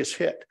the biggest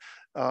hit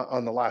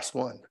on the last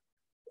one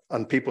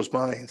on people's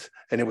minds?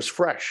 And it was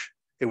fresh.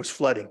 It was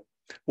flooding.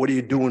 What are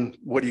you doing?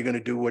 What are you going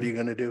to do? What are you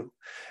going to do?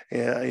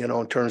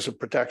 In terms of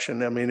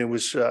protection. I mean, it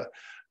was,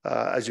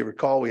 as you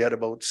recall, we had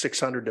about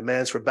 600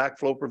 demands for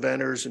backflow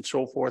preventers and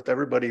so forth.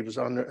 Everybody was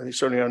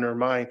certainly on their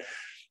mind.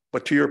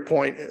 But to your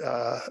point,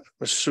 Mr.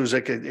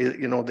 Suzik,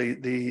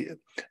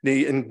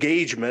 the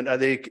engagement, I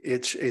think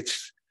it's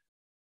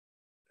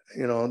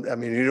you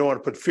don't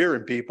want to put fear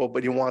in people,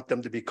 but you want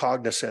them to be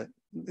cognizant,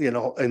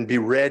 and be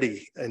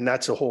ready. And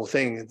that's the whole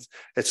thing.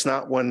 It's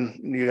not when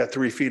you got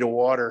 3 feet of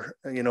water,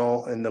 in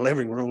the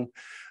living room,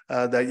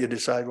 that you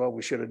decide, well,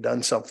 we should have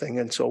done something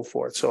and so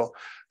forth. So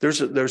there's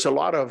a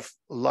lot of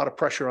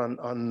pressure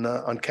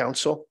on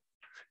council,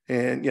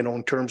 and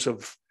in terms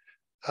of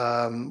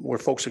where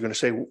folks are going to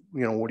say,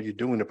 what are you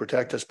doing to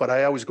protect us? But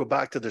I always go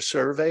back to the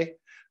survey.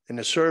 In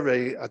the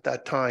survey at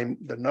that time,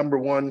 the number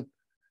one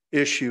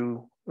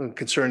issue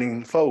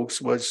concerning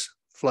folks was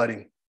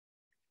flooding.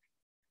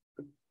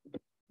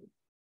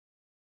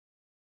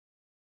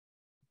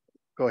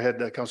 Go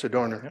ahead, Councilor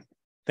Dorner.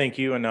 Thank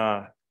you. And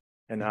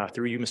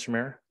through you, Mr.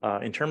 Mayor,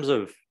 in terms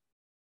of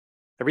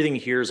everything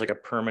here is like a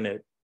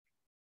permanent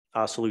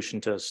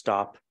solution to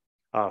stop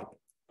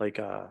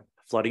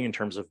flooding in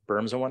terms of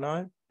berms and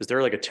whatnot. Is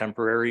there like a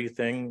temporary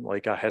thing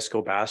like a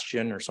HESCO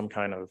bastion or some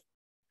kind of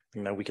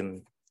thing that we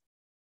can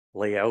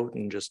lay out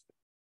and just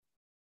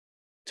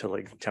to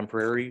like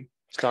temporary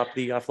stop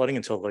the flooding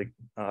until like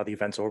the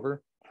event's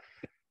over?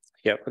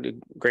 Yeah,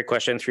 great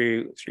question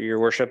through your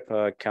worship,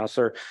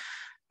 Councillor.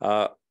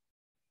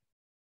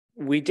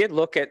 We did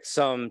look at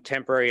some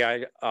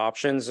temporary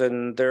options,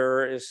 and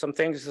there is some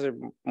things that are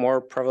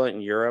more prevalent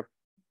in Europe,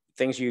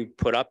 things you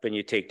put up and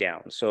you take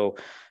down. So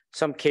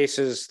some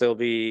cases there'll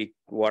be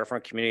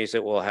waterfront communities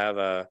that will have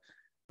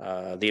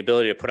the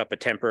ability to put up a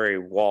temporary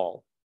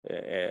wall,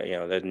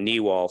 the knee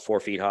wall 4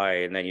 feet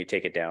high, and then you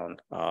take it down.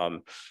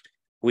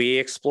 We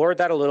explored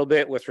that a little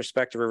bit with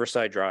respect to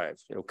Riverside Drive.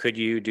 Could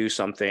you do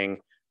something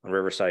on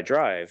Riverside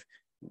Drive?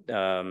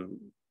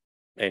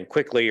 And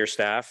quickly, your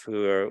staff,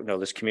 who know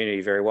this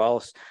community very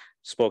well,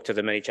 spoke to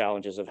the many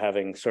challenges of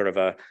having sort of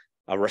a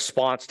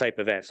response type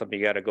event, something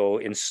you got to go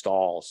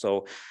install.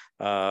 So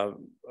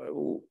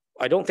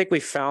I don't think we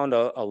found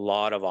a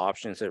lot of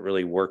options that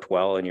really worked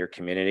well in your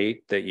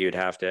community that you'd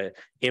have to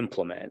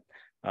implement.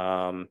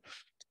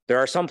 There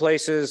are some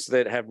places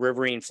that have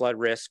riverine flood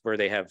risk where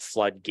they have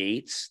flood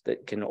gates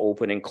that can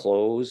open and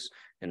close,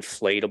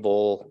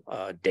 inflatable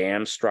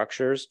dam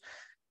structures.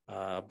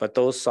 But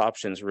those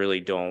options really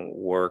don't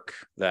work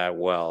that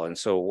well. And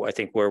so I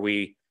think where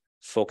we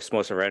focus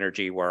most of our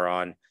energy were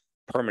on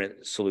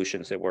permanent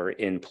solutions that were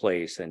in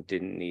place and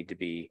didn't need to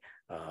be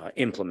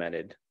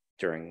implemented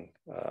during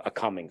a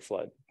coming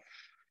flood.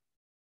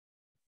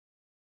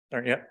 All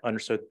right, yeah,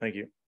 understood. Thank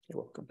you.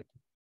 You're welcome.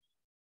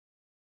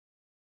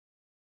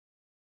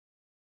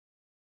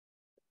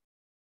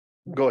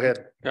 Go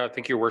ahead.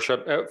 Thank you,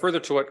 Worship.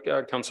 Further to what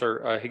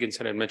Councillor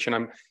Higginson had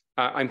mentioned,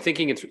 I'm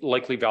thinking it's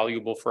likely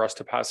valuable for us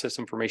to pass this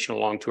information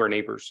along to our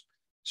neighbors.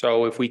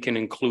 So if we can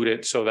include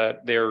it so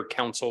that their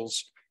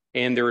councils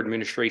and their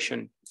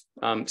administration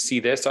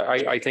see this,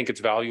 I think it's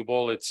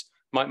valuable. It's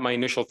my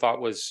initial thought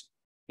was,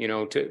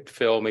 to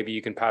Phil, maybe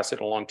you can pass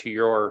it along to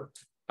your,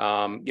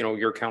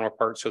 your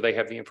counterpart so they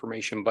have the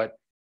information, but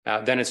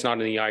then it's not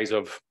in the eyes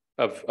of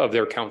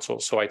their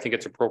councils. So I think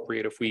it's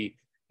appropriate if we,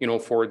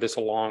 forward this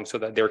along so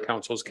that their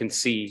councils can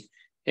see,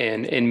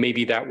 and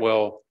maybe that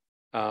will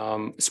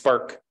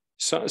spark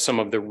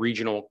some of the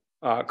regional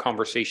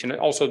conversation,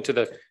 also to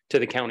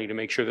the county, to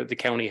make sure that the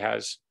county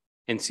has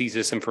and sees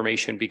this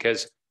information,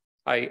 because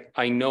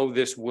I know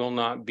this will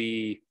not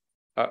be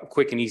a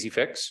quick and easy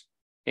fix,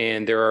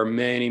 and there are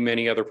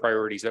many other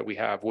priorities that we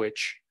have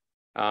which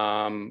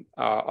are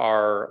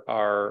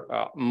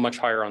much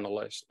higher on the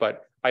list.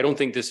 But I don't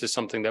think this is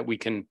something that we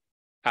can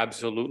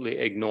absolutely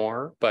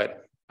ignore,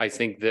 but I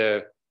think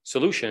the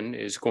solution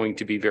is going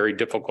to be very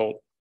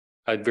difficult,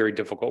 a very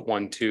difficult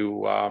one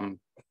to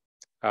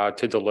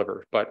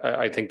deliver, but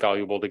I think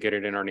valuable to get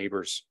it in our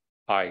neighbors'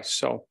 eyes.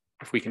 So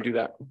if we can do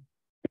that.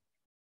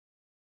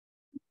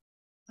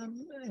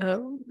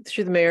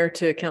 Through the mayor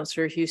to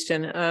Councillor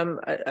Houston,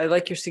 I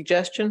like your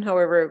suggestion.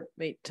 However,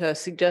 I might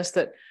suggest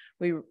that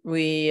we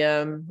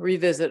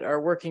revisit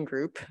our working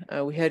group.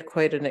 We had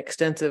quite an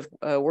extensive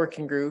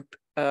working group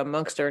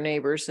amongst our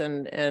neighbors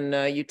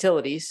and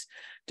utilities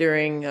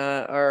during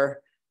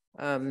our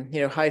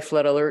high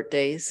flood alert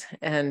days,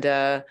 and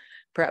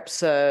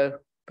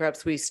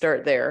perhaps we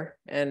start there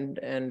and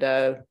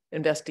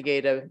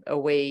investigate a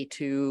way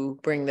to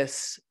bring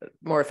this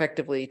more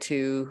effectively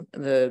to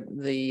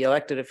the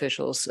elected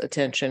officials'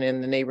 attention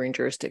in the neighboring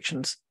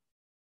jurisdictions.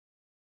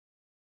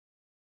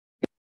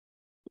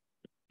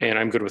 And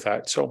I'm good with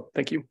that. So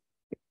thank you.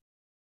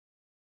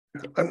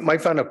 My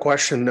final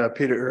question,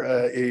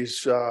 Peter,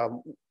 is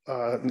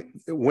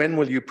when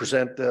will you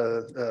present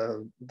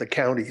the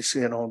counties,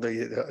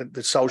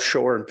 the South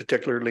Shore in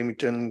particular,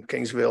 Leamington,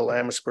 Kingsville,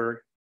 Amherstburg?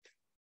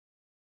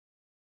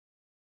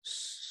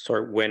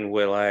 Sorry, when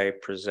will I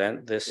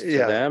present this to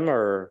them,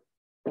 or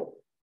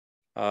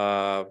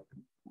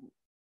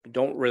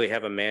don't really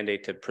have a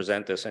mandate to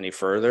present this any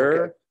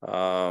further.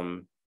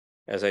 Okay.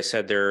 As I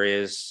said, there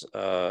is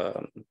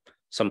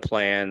some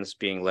plans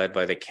being led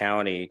by the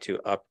county to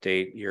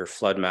update your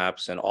flood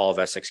maps in all of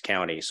Essex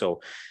County.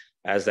 So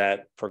as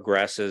that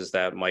progresses,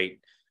 I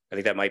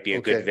think that might be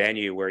a good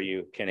venue where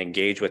you can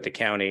engage with the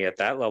county at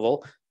that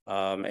level.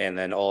 And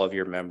then all of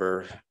your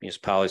member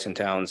municipalities and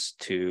towns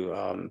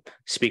to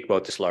speak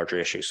about this larger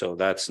issue. So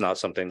that's not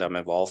something that I'm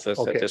involved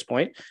with at this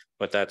point,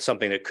 but that's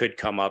something that could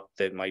come up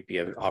that might be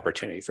an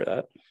opportunity for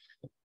that.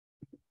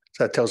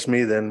 So that tells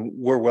me then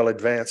we're well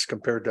advanced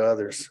compared to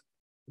others.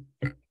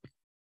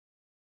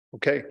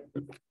 Okay,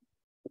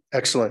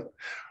 excellent.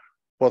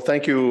 Well,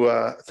 thank you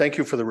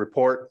for the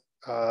report.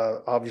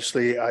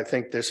 Obviously, I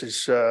think this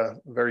is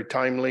very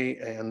timely,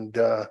 and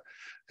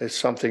it's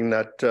something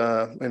that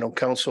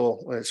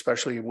council,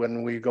 especially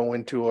when we go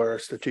into our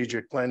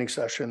strategic planning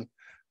session,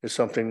 is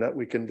something that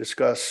we can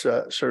discuss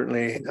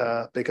certainly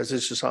because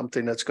this is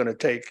something that's going to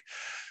take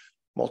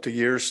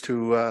multi-years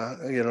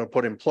to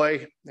put in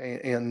play,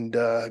 and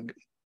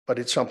but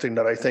it's something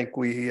that I think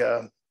we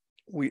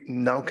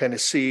now kind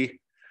of see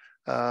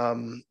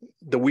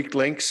the weak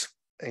links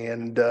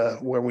and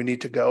where we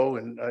need to go.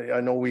 And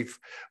I know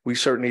we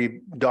certainly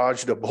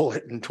dodged a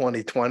bullet in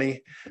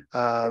 2020,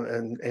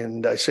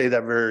 and I say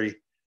that very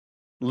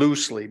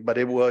loosely, but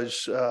it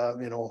was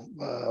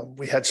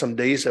we had some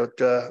days that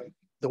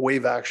the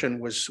wave action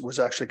was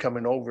actually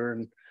coming over,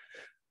 and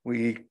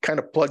we kind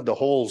of plugged the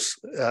holes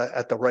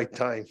at the right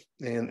time,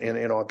 and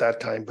at that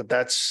time. But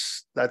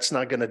that's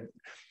not going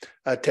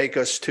to take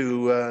us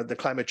to the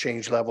climate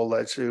change level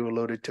as you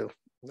alluded to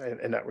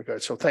in that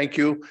regard. So thank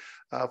you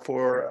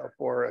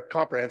for a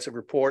comprehensive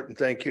report, and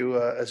thank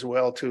you as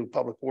well to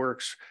Public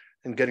Works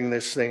in getting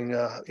this thing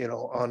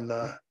on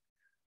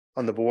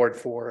the board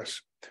for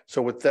us.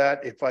 So with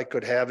that, if I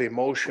could have a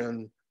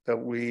motion that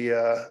we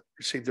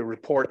receive the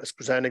report as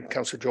presented,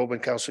 Councillor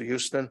Jobin, Councillor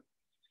Houston.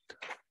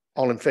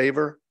 All in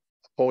favor?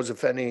 Opposed,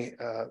 if any?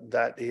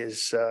 That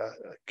is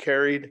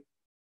carried.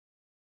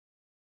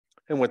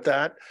 And with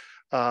that,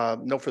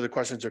 no further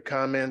questions or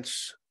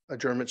comments.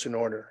 Adjournment's in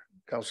order.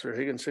 Councillor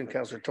Higginson,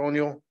 Councillor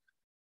Tonio.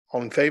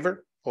 All in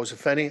favor? Opposed,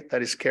 if any?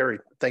 That is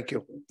carried. Thank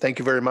you. Thank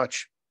you very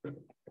much.